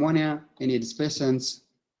of pneumonia in its patients,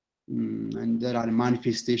 and there are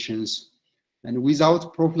manifestations. And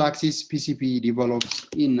without prophylaxis, PCP develops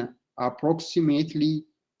in approximately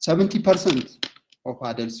 70% of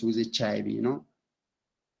adults with HIV,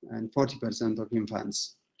 and 40% of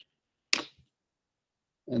infants.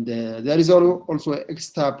 And there is also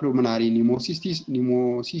extrapulmonary pneumocystis.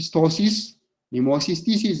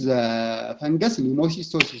 Pneumocystis is a fungus.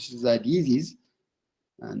 Pneumocystosis is a disease,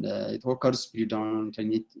 and it occurs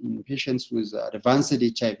predominantly in patients with advanced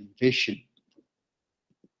HIV infection.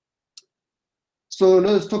 So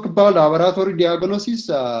let's talk about laboratory diagnosis.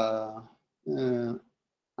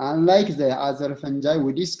 Unlike the other fungi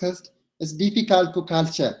we discussed, it's difficult to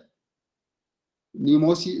culture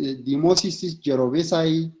pneumocystis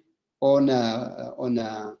jirovecii on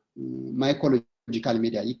mycological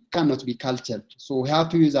media. It cannot be cultured. So we have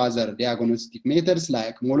to use other diagnostic methods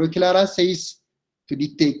like molecular assays to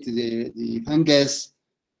detect the fungus,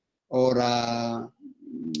 or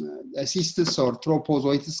cystis or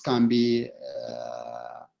trophozoites can be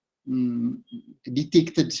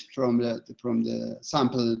detected from the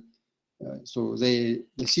sample. So the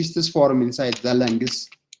cystis form inside the lungs,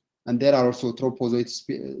 and there are also trophozoite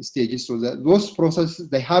stages. So those processes,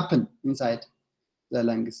 they happen inside the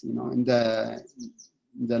lungs, in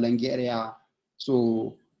the lung area. So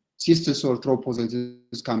cystis or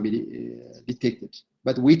trophozoites can be detected,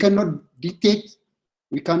 but we cannot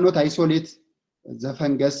isolate the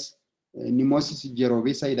fungus pneumocystis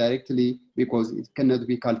jirovecii directly, because it cannot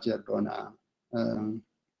be cultured on a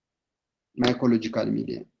mycological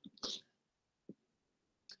media.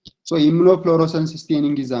 So immunofluorescence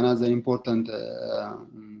staining is another important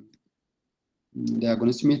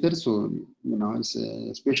diagnostic method. So it's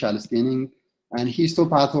a special staining, and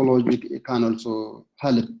histopathology can also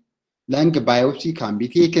help. Lung biopsy can be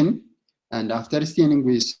taken, and after staining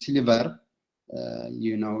with silver,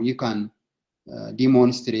 you can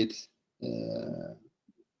demonstrate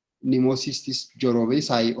pneumocystis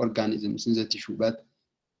jirovecii organisms in the tissue, but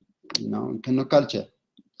cannot culture.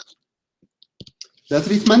 The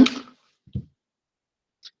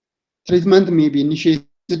treatment may be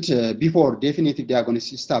initiated before definitive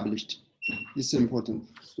diagnosis established. This is important.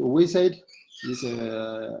 So we said this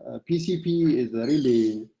PCP is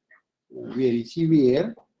really very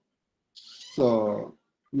severe. So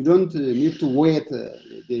you don't need to wait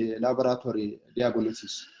the laboratory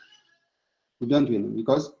diagnosis. You don't win,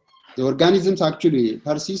 because the organisms actually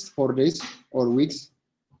persist for days or weeks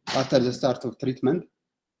after the start of treatment,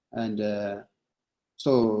 and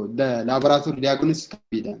so the laboratory diagnosis can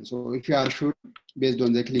be done. So if you are sure, based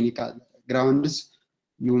on the clinical grounds,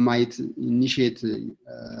 you might initiate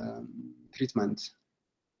treatment.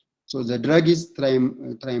 So the drug is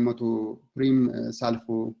trimethoprim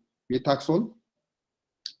sulfomethoxazole.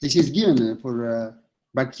 This is given for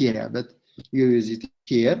bacteria, but you use it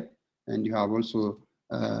here, and you have also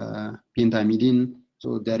pentamidine.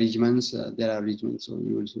 So there are regimens. So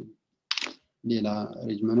you also ሌላ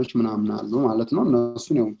ሬጅመኖች ምናምን አሉ ማለት ነው። እነሱ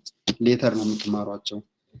ነው ሌተር ነው የምትማሯቸው።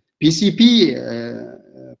 PCP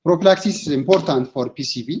prophylaxis is important for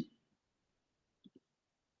PCP.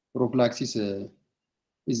 Prophylaxis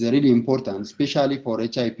is really important, especially for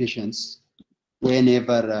HIV patients.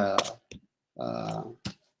 whenever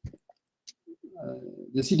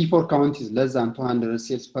the CD4 count is less than 200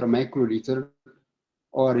 cells per microliter,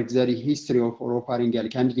 or if there is history of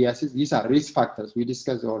oropharyngeal candidiasis. These are risk factors we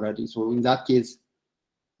discussed already. So in that case,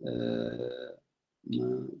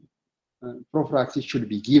 prophylaxis should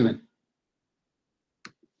be given.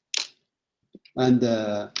 And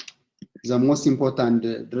the most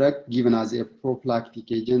important drug given as a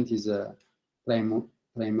prophylactic agent is trimethoprim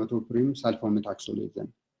sulfamethoxylate.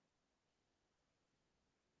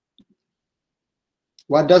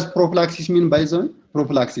 What does prophylaxis mean, by the way?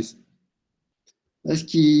 Prophylaxis. Let's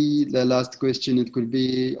key the last question. It could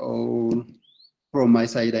be, from my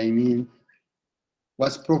side, I mean,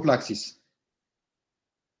 what's prophylaxis?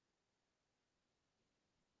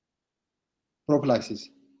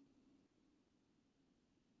 Prophylaxis.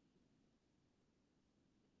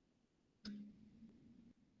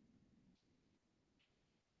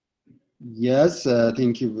 Yes,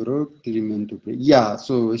 thank you, Baruch. Yeah,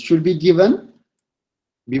 so it should be given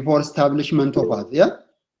before establishment of what? Yeah?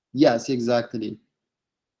 Yes, exactly.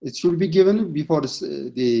 It should be given before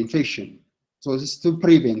the infection. So this is to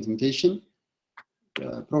prevent infection.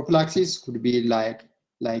 Prophylaxis could be like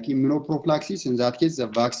immunoprophylaxis. In that case, the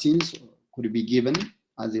vaccines could be given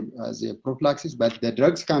as a prophylaxis, but the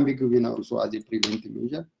drugs can be given also as a preventive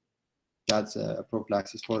measure. That's a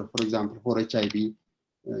prophylaxis. For example, for HIV,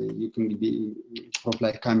 you can be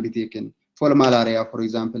prophylaxis can be taken. For malaria, for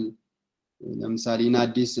example, in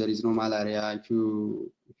Addis there is no malaria. If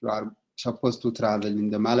you are supposed to travel in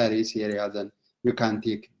the malarious area, then you can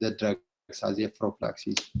take the drugs as a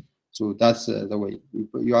prophylaxis. So that's the way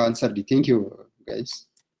you answered it. Thank you, guys.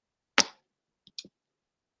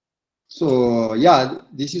 So yeah,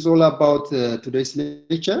 this is all about today's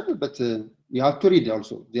lecture, but you have to read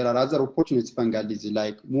also. There are other opportunities fungal disease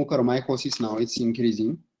like mucormycosis. Now it's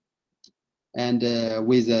increasing, and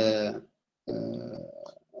with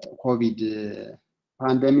COVID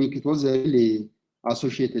pandemic, it was really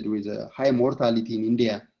associated with high mortality in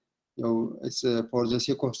India. So it's for the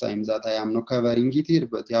sake of time that I am not covering it here,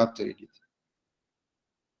 but you have to read it.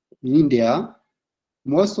 In India,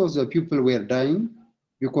 most of the people were dying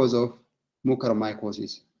because of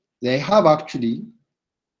mucormycosis. They have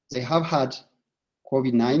had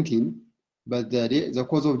COVID-19, but the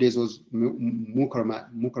cause of death was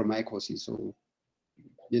mucormycosis. So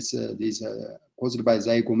this caused by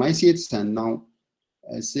zygomycetes, and now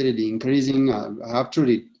it's really increasing. I have to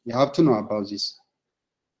read. You have to know about this.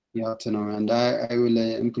 You have to know, and I will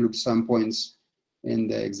include some points in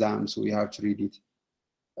the exam, so you have to read it.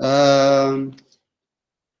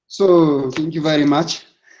 So thank you very much.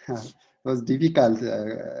 It was difficult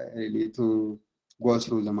really to go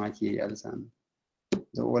through the materials, and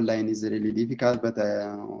the online is really difficult, but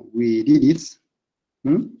we did it.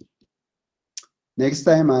 Next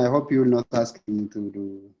time, I hope you will not ask me to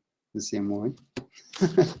do the same way.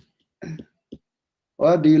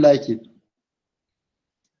 Or do you like it?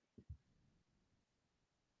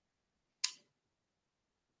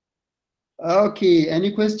 Okay,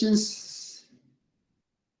 any questions?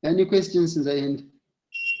 Any questions in the end?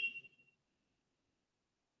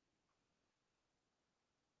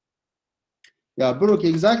 Yeah, Brooke,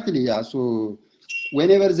 exactly. Yeah, so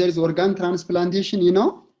whenever there is organ transplantation,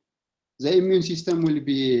 the immune system will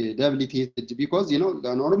be debilitated because, the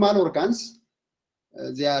normal organs,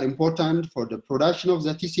 they are important for the production of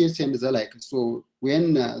the T-cells and the like. So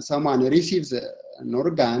when someone receives an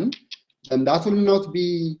organ, then that will not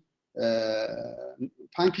be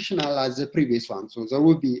functional as the previous one. So there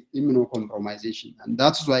will be immunocompromisation, and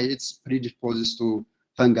that's why it's predisposed to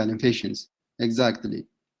fungal infections. Exactly.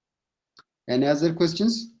 Any other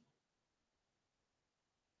questions?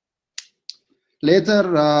 Later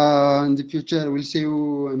in the future, we'll see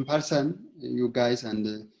you in person, you guys,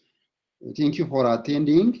 and thank you for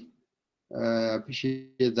attending.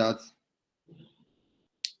 Appreciate that.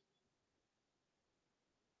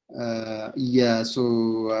 Yeah,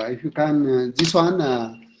 so if you can, this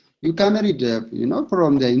one, you can read,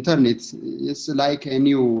 from the internet. It's like a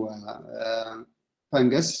new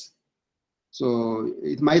fungus. So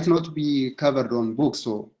it might not be covered on books.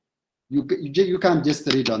 So you can just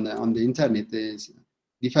read on the internet. There's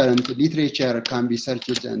different literature can be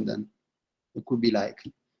searched, and then it could be like,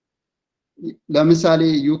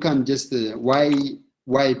 Lamisali, you can just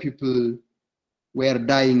why people were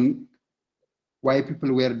dying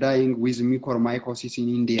with mucormycosis in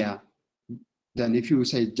India. Then if you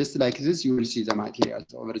say just like this, you will see the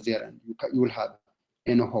materials over there, and you will have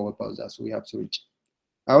a know-how about that. So we have to reach.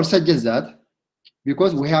 I will suggest that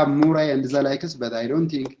because we have Murai and Zalaikas, but I don't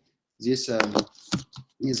think this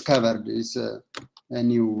is covered. It's a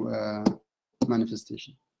new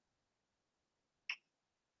manifestation.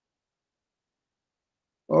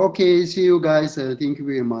 Okay, see you guys. Thank you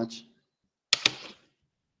very much.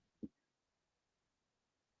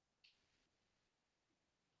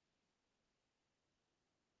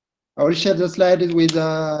 I will share the slides with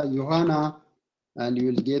Johanna, and you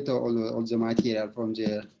will get all the material from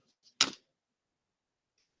there.